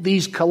all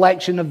these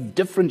collection of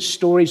different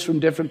stories from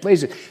different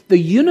places. The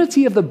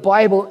unity of the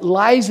Bible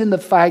lies in the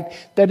fact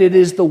that it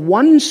is the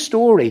one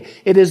story,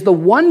 it is the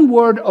one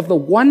word of the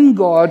one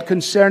God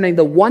concerning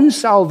the one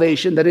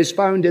salvation that is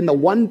found in the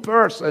one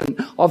person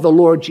of the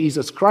Lord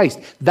Jesus Christ.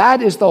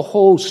 That is the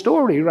whole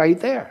story right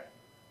there.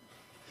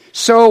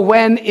 So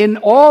when in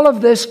all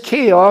of this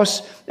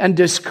chaos and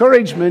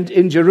discouragement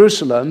in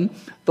Jerusalem,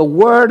 the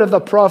word of the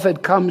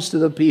prophet comes to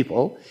the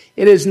people,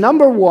 it is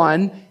number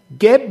one,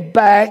 get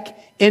back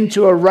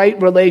into a right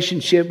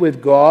relationship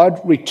with God,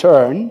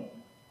 return.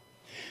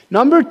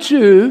 Number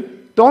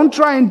two, don't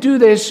try and do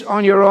this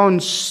on your own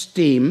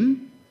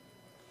steam.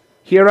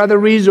 Here are the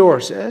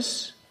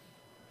resources.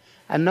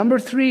 And number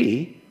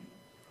three,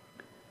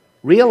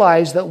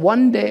 realize that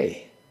one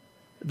day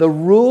the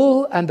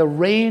rule and the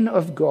reign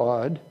of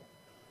God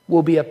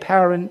will be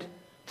apparent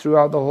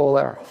throughout the whole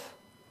earth.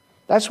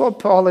 That's what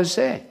Paul is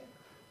saying.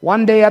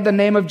 One day at the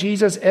name of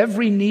Jesus,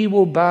 every knee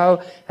will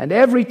bow and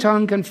every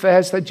tongue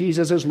confess that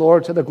Jesus is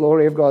Lord to the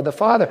glory of God the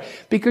Father.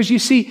 Because you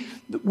see,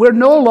 we're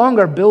no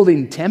longer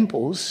building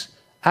temples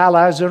a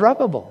la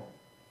Zerubbabel.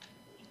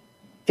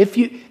 If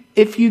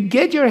you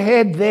get your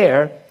head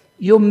there,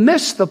 you'll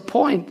miss the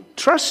point.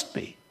 Trust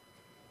me.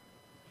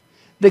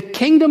 The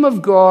kingdom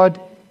of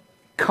God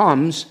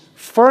comes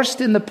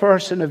first in the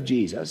person of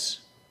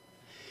Jesus,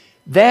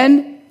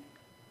 then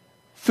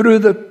through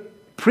the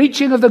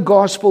preaching of the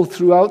gospel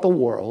throughout the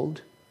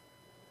world,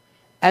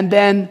 and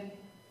then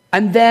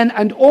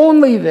and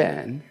only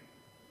then,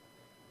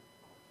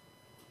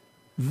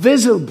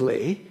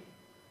 visibly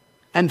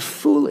and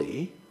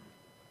fully,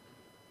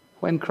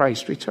 when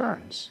Christ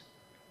returns.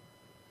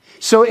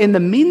 So in the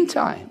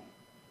meantime,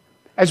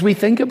 as we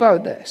think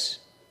about this,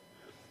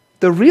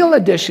 the real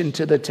addition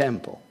to the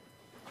temple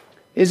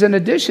is an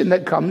addition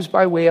that comes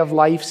by way of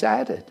life's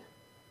added.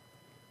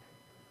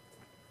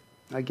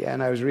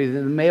 Again, I was reading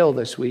the mail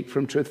this week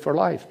from Truth for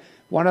Life.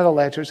 One of the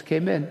letters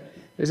came in.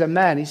 There's a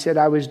man, he said,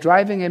 I was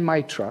driving in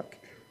my truck,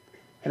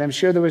 and I'm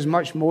sure there was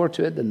much more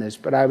to it than this,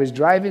 but I was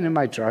driving in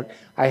my truck.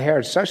 I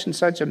heard such and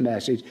such a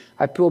message.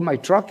 I pulled my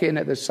truck in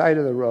at the side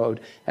of the road,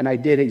 and I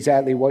did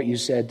exactly what you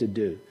said to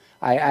do.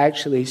 I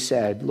actually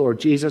said, Lord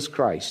Jesus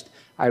Christ,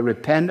 I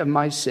repent of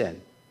my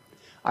sin.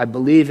 I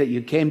believe that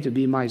you came to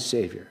be my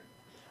Savior.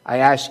 I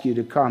ask you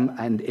to come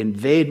and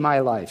invade my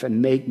life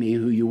and make me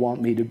who you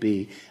want me to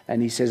be.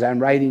 And he says, I'm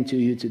writing to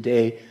you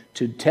today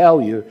to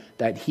tell you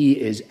that he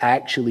is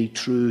actually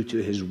true to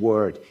his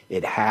word.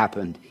 It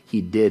happened.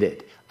 He did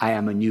it. I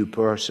am a new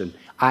person.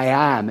 I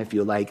am, if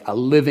you like, a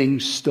living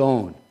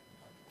stone.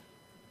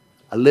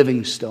 A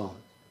living stone.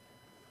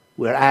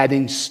 We're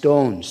adding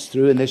stones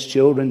through in this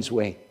children's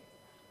wing.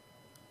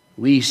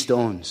 Wee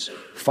stones,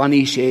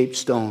 funny-shaped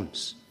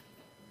stones,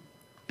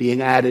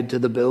 being added to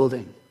the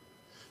building.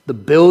 The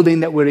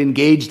building that we're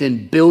engaged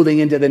in, building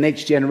into the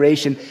next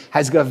generation,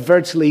 has got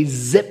virtually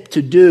zip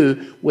to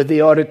do with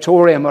the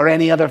auditorium or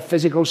any other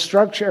physical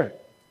structure.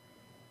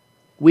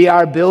 We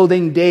are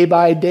building day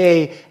by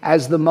day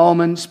as the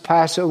moments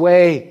pass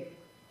away.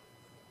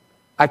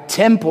 A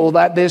temple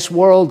that this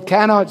world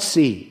cannot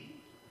see.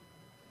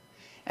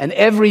 And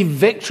every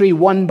victory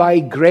won by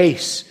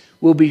grace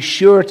will be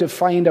sure to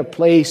find a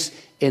place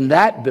in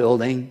that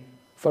building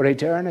for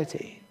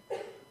eternity.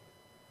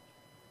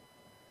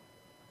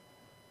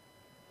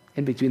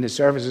 In between the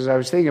services, I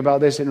was thinking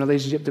about this in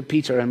relationship to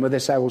Peter, and with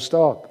this I will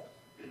stop.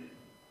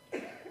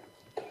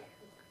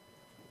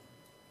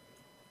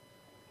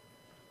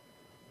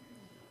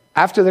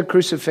 After the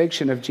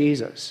crucifixion of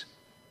Jesus,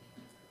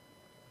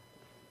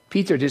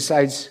 Peter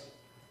decides,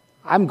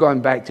 I'm going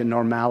back to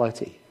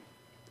normality.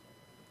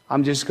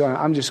 I'm just going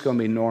to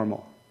be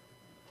normal.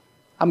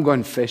 I'm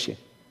going fishing.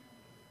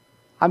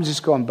 I'm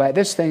just going back.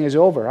 This thing is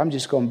over. I'm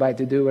just going back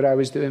to do what I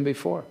was doing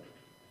before.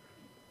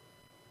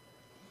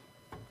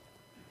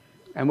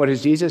 And what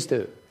does Jesus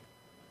do?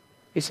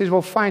 He says,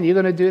 well, fine, you're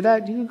going to do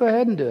that? You can go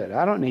ahead and do it.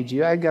 I don't need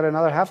you. I've got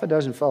another half a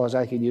dozen fellows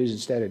I can use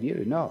instead of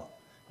you.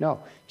 No.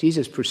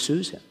 Jesus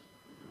pursues him.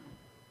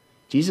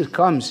 Jesus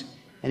comes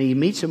and he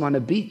meets him on the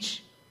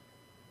beach.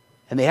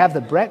 And they have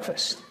the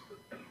breakfast.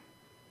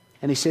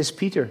 And he says,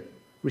 Peter,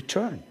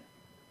 return.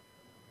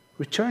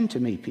 Return to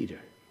me, Peter.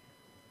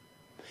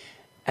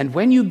 And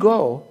when you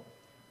go,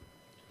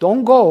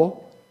 don't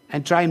go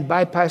and try and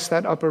bypass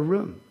that upper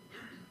room.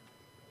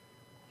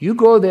 You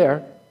go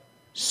there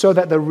so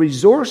that the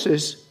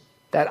resources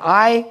that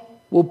I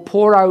will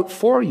pour out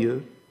for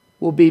you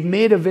will be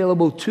made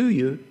available to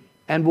you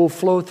and will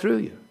flow through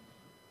you.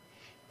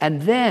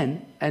 And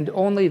then, and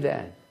only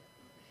then,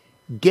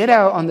 get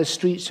out on the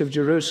streets of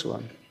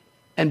Jerusalem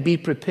and be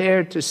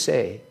prepared to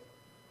say,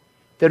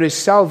 there is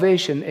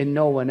salvation in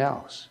no one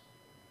else,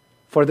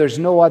 for there's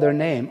no other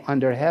name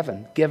under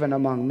heaven given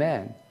among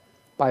men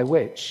by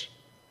which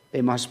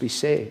they must be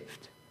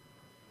saved.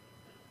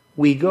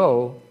 We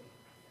go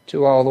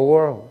to all the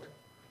world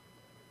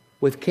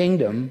with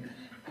kingdom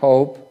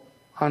hope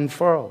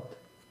unfurled.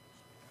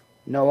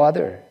 No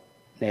other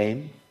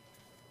name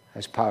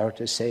has power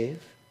to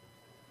save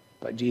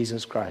but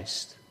Jesus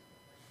Christ,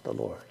 the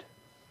Lord.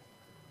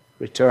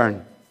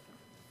 Return.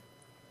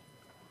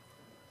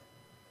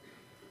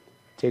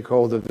 Take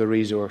hold of the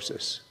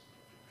resources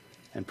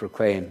and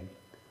proclaim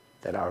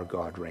that our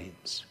God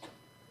reigns.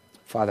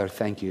 Father,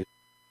 thank you.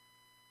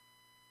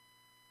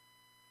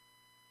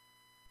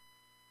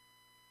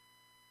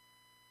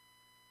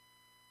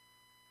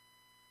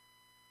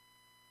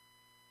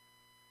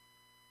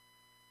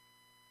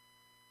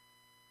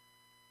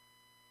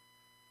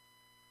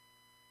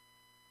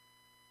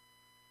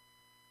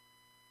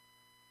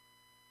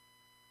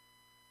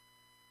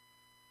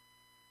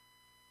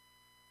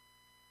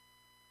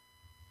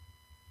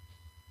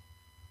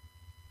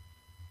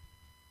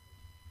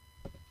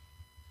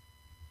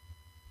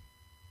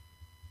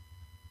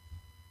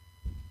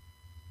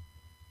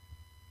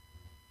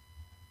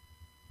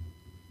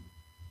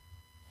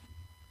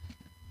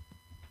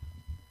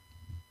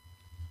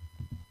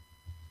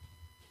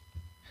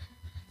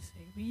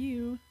 Will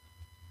you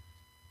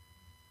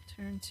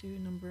turn to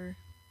number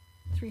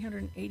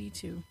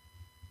 382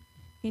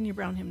 in your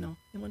brown hymnal?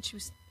 And once you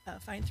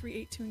find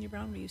 382 in your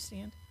brown, will you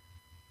stand?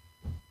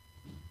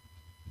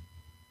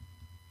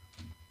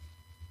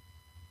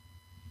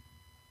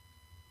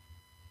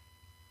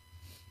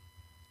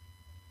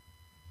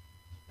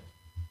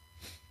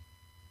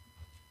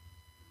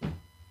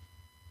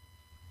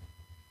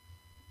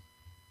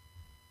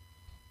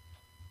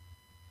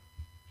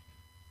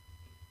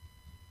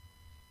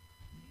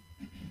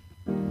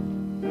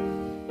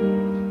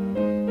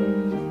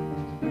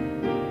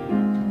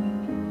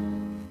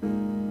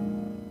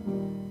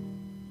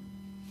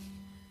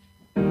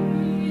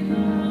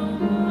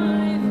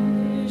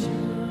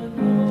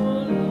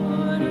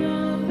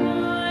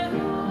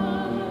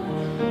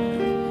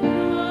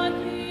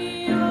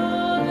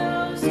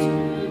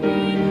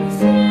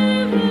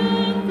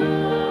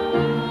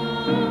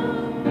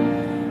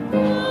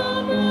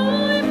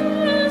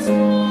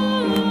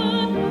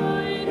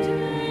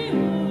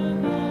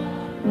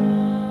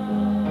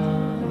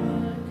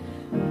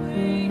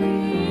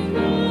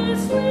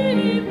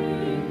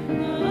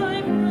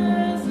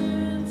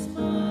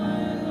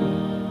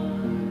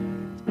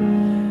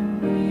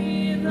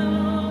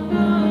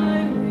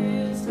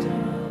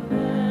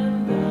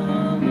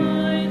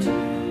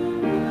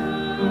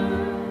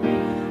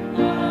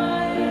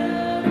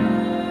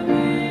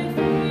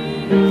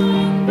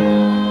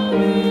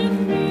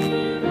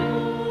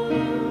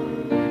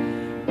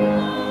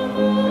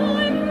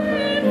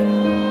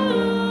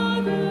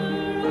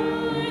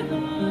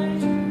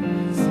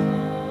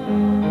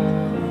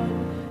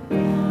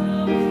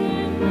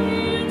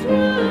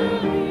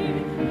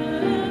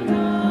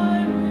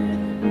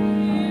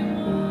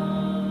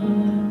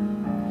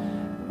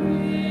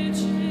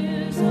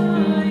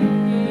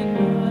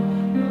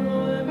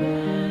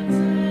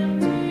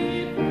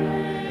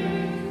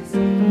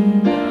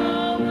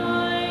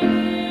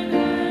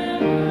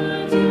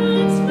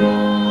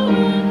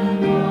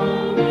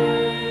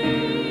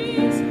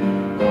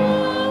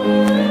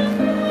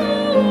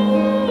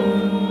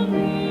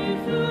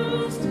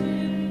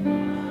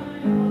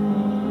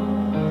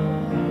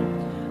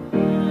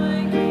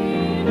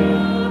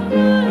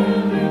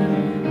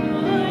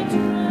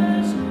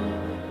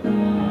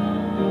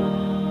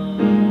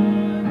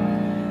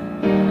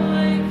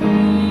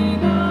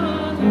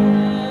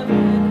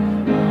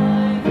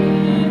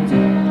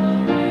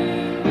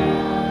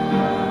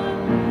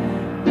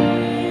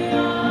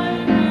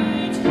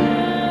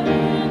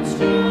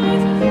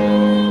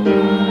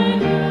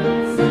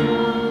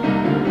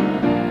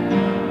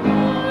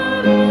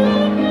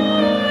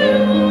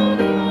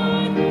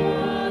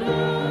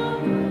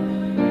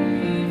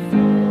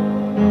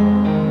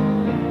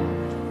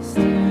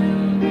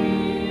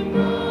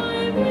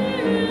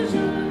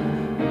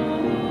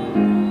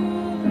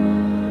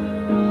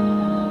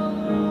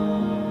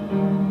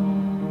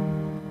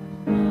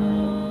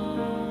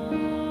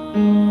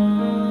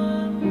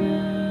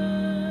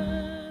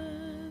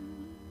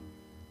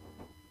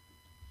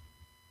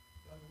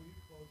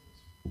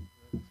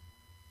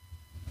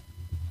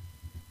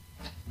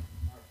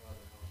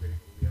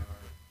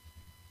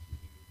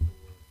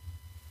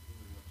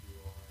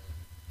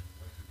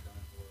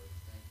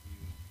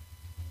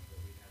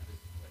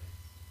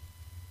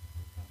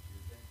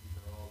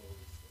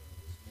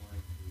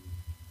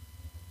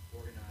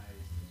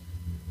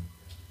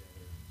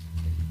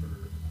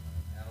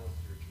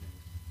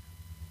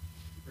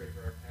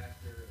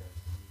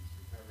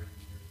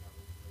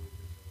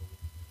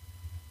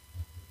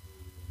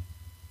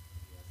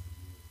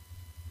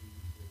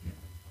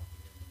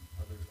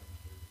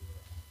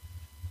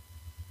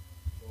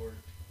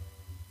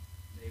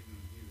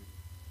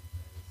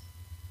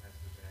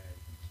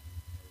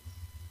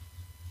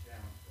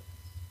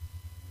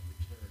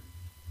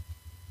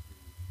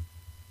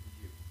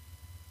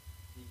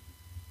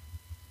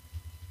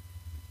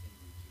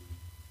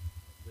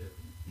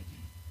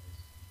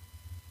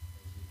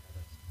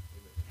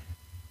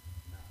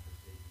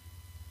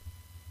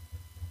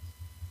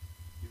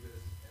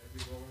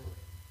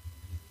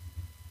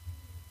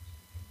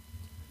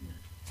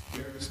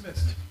 You're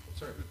dismissed.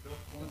 Sorry.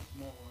 One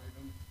small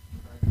item,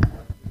 kind of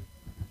corrected,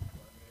 if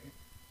I may.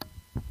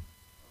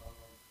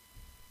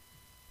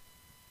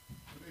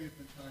 Today has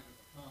been kind of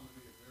a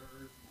comedy of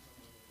errors, and some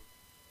of those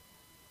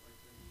right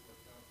things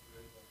worked out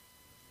today, but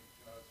I think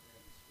God's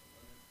hand is still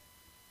in it.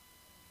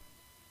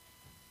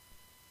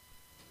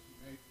 He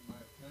made to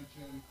my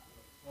attention